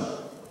destruction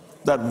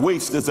that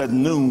wasteth at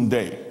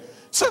noonday.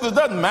 So it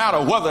doesn't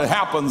matter whether it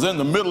happens in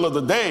the middle of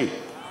the day,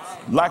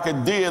 like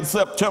it did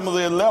September the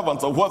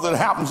 11th, or whether it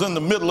happens in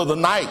the middle of the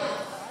night.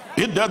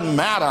 It doesn't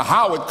matter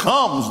how it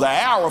comes, the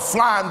arrow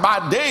flying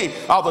by day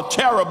or the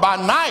terror by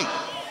night.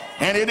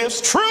 And it is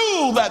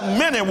true that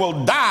many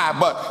will die,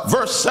 but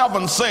verse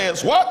 7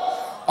 says what?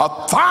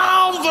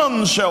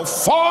 1,000 shall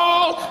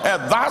fall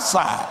at thy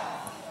side,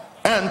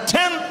 and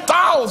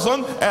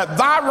 10,000 at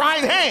thy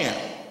right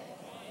hand,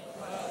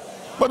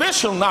 but it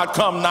shall not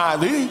come nigh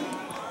thee.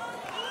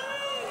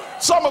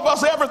 Some of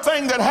us,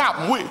 everything that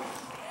happened,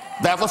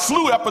 there's a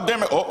flu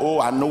epidemic.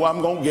 I know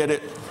I'm going to get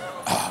it.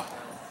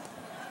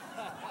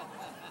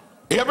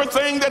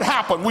 Everything that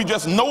happened, we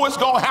just know it's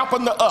going to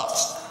happen to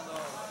us.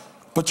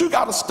 But you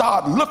got to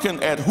start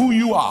looking at who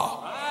you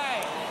are.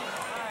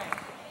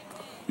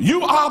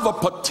 You are the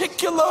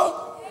particular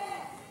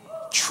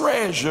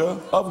treasure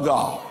of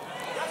God.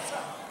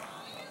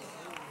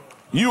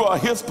 You are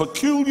his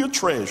peculiar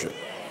treasure.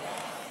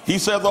 He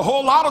says a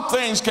whole lot of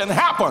things can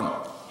happen,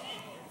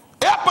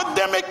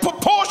 epidemic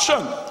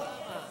proportion,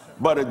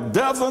 but it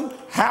doesn't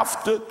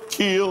have to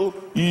kill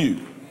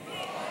you.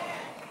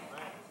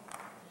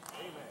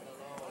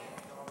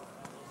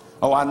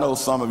 Oh, I know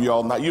some of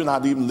y'all, you're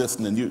not even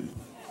listening.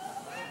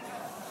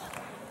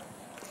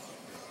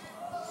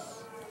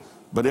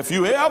 But if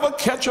you ever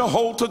catch a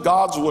hold to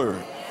God's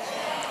word,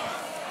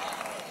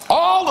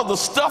 all of the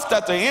stuff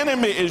that the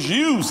enemy is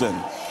using,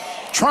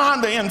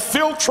 trying to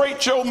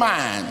infiltrate your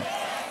mind,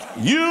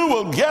 you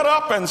will get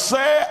up and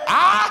say,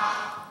 I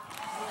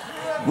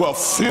will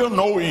fear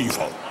no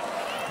evil.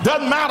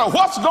 Doesn't matter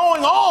what's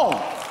going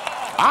on.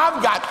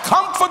 I've got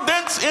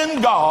confidence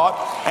in God,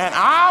 and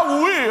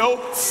I will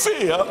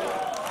fear.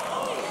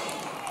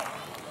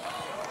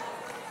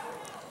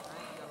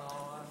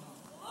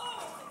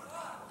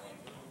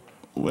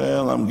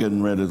 Well, I'm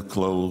getting ready to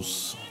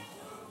close.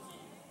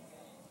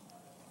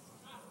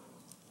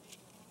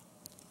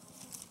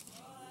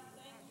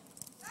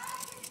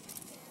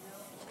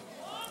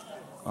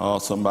 Oh,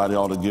 somebody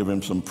ought to give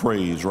him some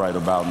praise right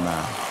about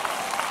now.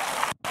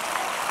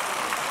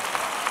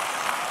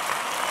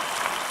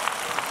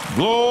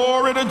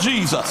 Glory to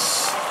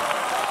Jesus.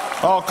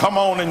 Oh, come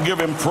on and give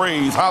him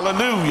praise.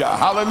 Hallelujah,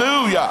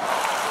 hallelujah,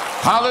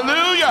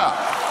 hallelujah.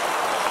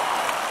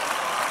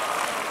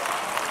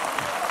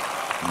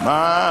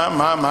 My.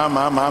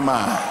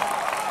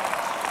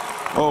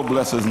 Oh,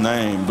 bless his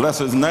name, bless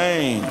his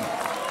name.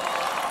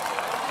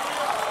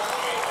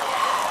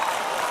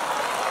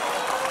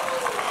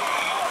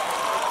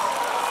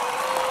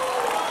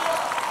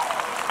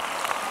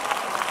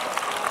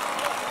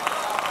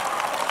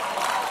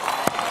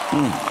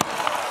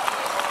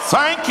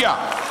 Thank you.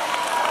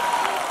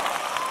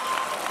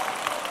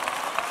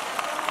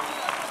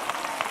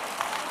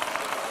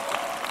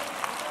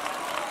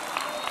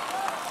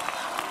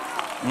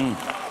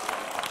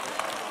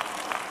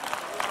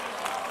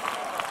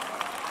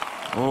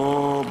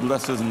 Oh,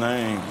 bless his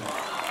name.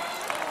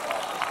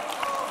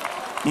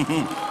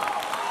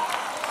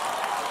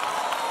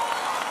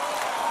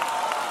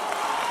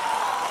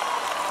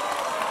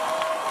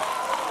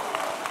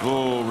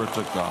 Glory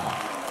to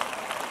God.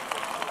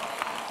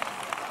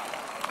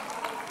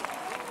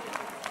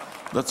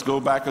 Let's go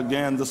back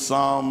again to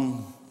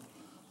Psalm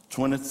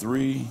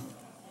 23,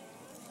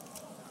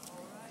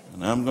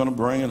 and I'm going to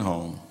bring it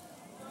home.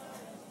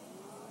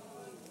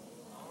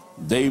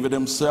 David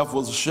himself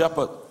was a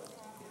shepherd.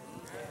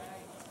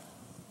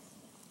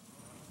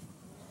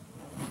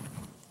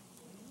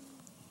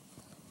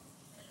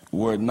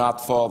 Were it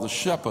not for the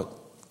shepherd,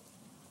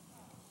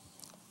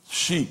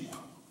 sheep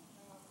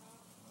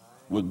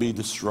would be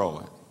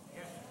destroyed.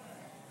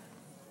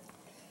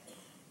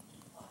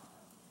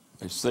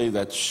 They say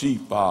that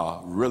sheep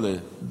are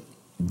really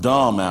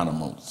dumb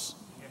animals,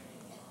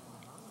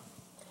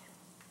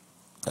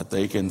 that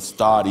they can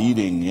start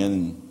eating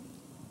in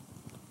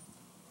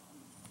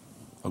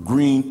a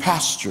green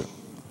pasture,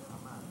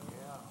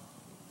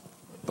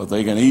 but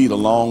they can eat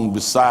along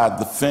beside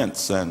the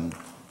fence, and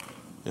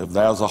if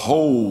there's a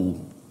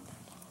hole,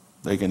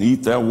 they can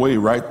eat their way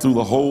right through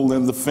the hole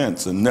in the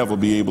fence and never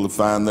be able to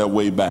find their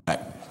way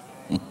back.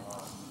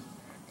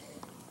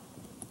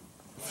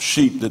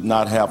 Sheep did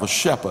not have a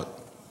shepherd,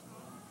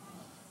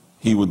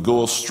 he would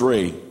go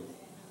astray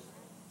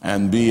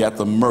and be at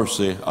the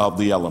mercy of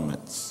the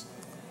elements.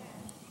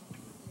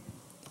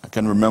 I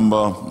can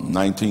remember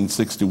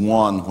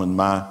 1961 when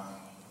my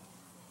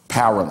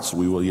parents,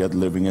 we were yet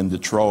living in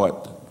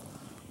Detroit,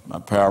 my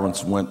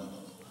parents went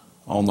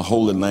on the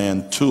Holy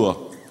Land tour.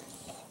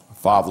 My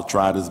father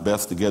tried his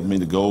best to get me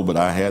to go, but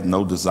I had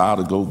no desire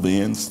to go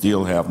then,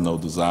 still have no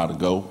desire to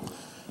go.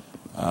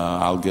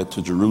 I'll get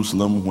to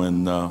Jerusalem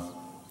when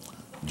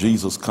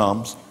Jesus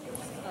comes.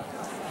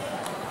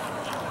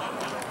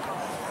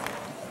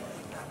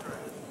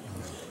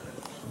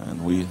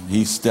 And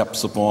he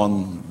steps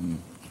upon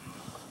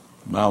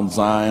Mount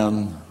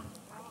Zion,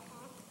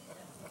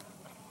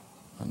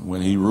 and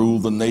when he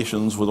ruled the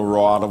nations with a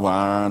rod of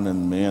iron,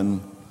 and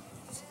men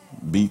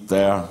beat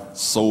their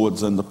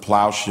swords into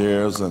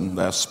plowshares and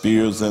their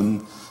spears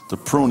into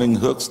pruning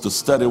hooks to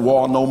study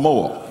war no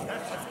more.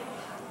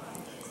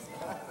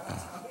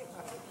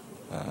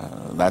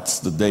 That's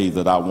the day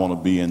that I want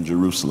to be in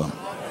Jerusalem.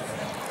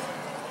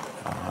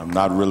 I'm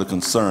not really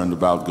concerned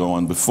about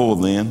going before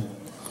then.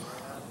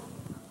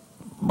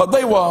 But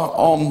they were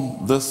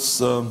on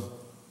this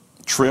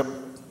trip,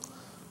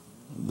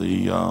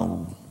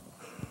 the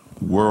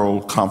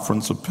World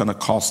Conference of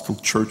Pentecostal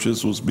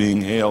Churches was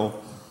being held,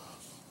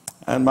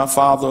 and my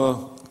father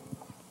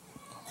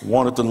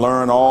wanted to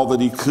learn all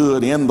that he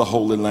could in the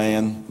Holy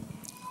Land.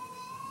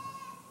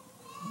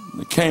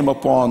 He came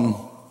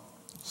upon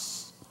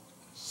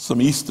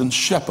some Eastern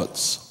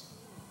shepherds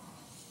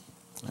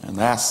and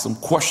asked some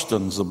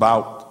questions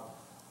about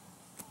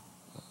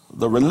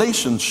the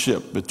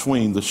relationship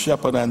between the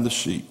shepherd and the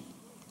sheep.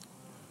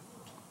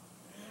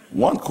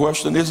 One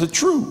question, is it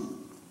true?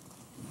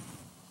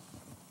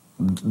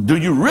 Do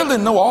you really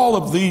know all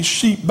of these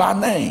sheep by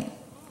name?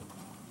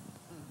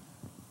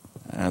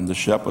 And the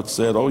shepherd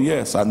said, oh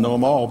yes, I know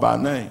them all by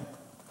name.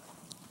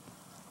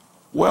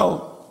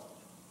 Well,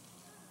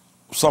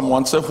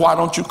 someone said, why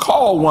don't you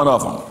call one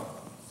of them?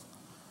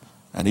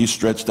 And he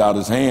stretched out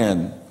his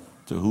hand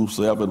to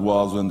whosoever it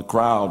was in the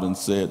crowd and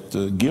said,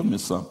 give me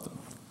something.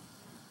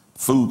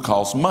 Food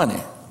costs money.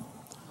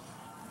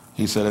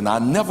 He said, and I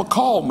never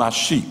call my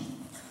sheep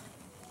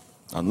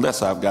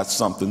unless I've got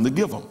something to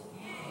give them.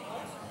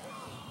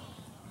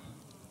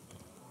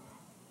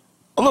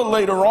 A little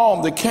later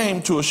on, they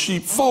came to a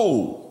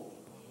sheepfold.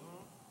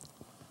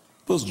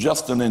 It was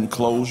just an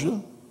enclosure,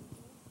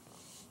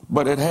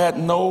 but it had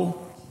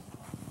no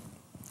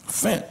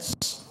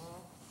fence.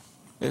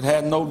 It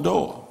had no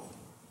door.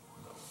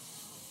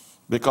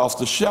 Because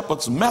the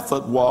shepherd's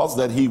method was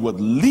that he would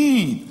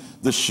lead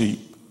the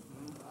sheep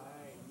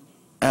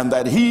and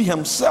that he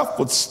himself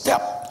would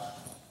step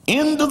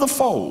into the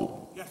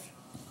fold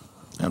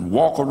and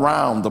walk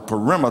around the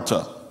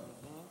perimeter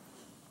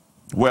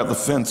where the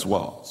fence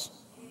was.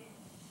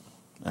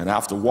 And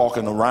after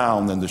walking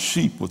around, then the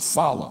sheep would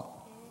follow.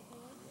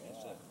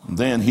 And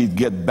then he'd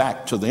get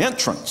back to the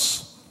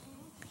entrance.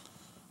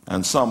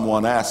 And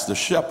someone asked the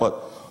shepherd,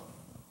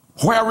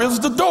 where is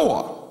the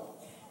door?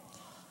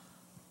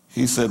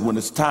 He said, when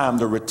it's time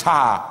to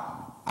retire,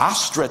 I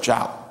stretch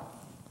out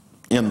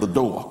in the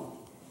door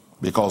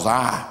because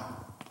I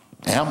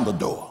am the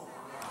door.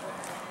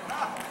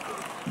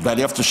 That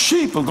if the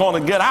sheep are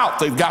going to get out,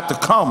 they've got to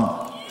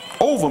come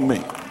over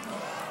me.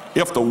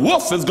 If the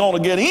wolf is going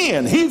to get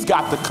in, he's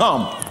got to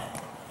come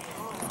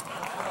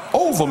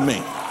over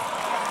me.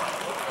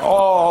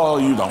 Oh,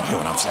 you don't hear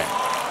what I'm saying.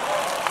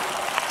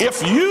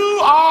 If you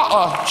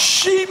are a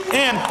sheep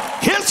in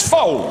his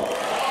fold,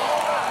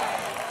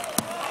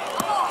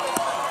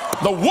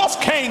 the wolf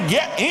can't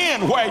get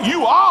in where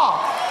you are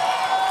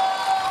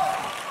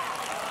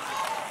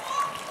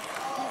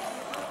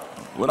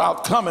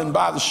without coming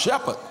by the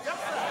shepherd.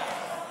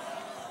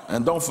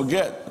 And don't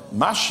forget,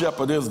 my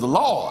shepherd is the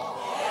Lord.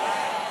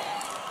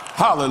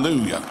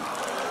 Hallelujah.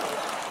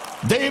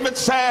 David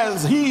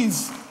says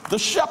he's the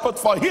shepherd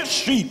for his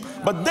sheep,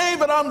 but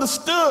David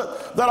understood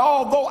that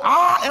although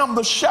I am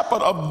the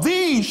shepherd of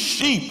these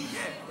sheep,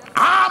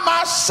 I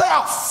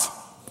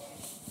myself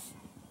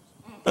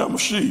am a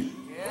sheep.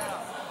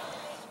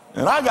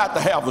 And I got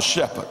to have a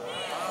shepherd.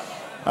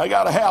 I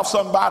got to have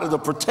somebody to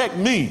protect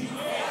me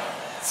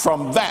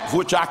from that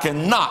which I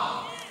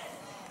cannot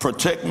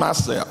protect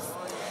myself.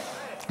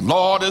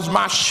 Lord is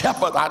my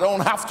shepherd. I don't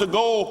have to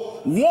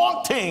go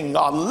wanting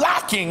or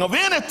lacking of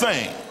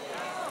anything.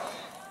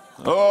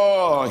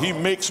 Oh, he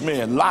makes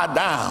me lie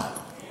down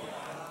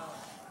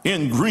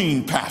in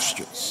green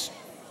pastures.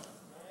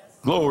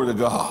 Glory to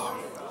God.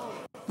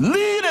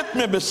 Leadeth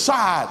me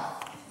beside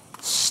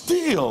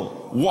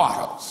still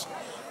waters.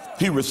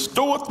 He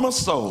restoreth my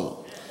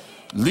soul.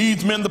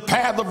 Leads me in the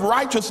path of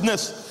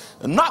righteousness,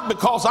 not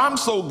because I'm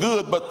so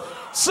good, but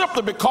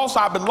simply because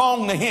I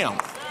belong to him.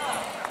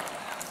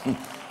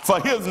 For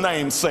his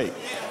name's sake.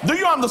 Do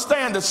you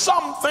understand that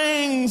some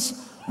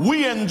things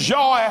we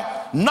enjoy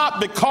not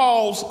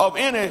because of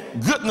any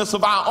goodness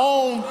of our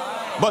own,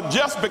 but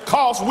just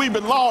because we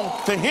belong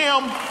to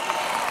him?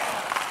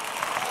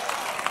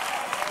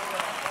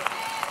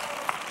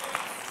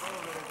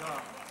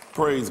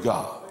 Praise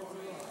God.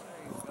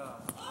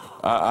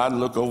 I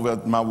look over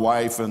at my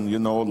wife, and you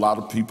know, a lot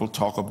of people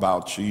talk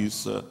about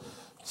she's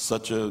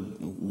such a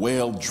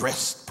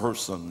well-dressed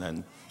person,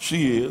 and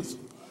she is.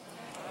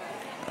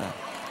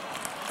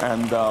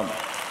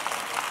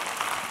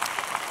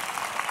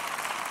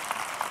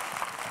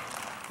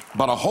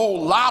 But a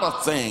whole lot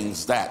of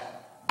things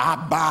that I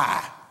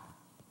buy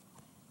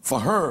for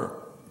her,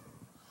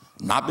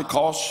 not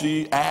because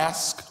she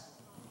asked,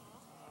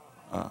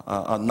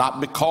 not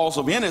because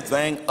of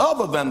anything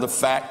other than the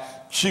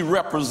fact she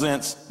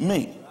represents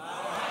me.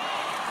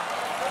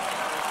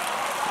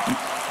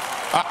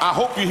 I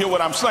hope you hear what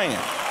I'm saying.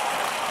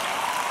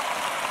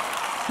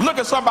 Look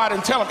at somebody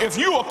and tell them, if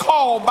you are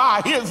called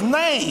by his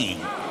name,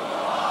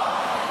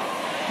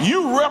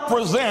 you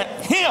represent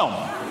him.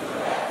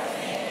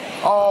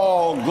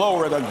 Oh,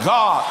 glory to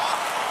God.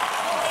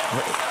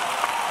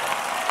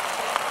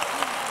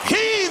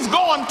 He's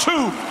going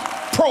to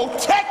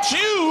protect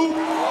you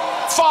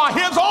for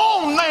his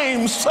own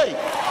name's sake.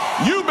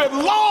 You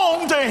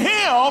belong to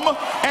him,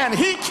 and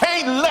he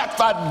can't let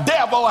the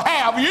devil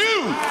have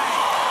you.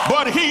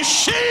 But he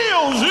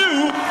shields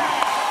you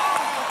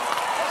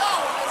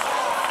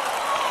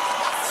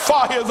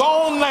for his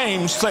own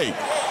name's sake.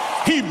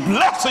 He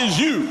blesses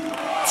you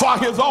for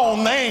his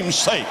own name's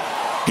sake.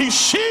 He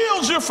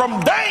shields you from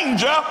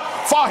danger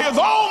for his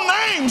own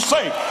name's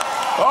sake.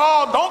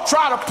 Oh, don't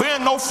try to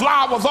pin no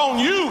flowers on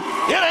you.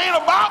 It ain't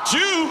about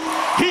you.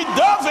 He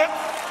does it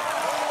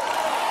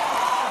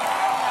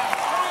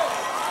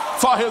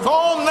for his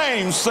own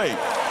name's sake.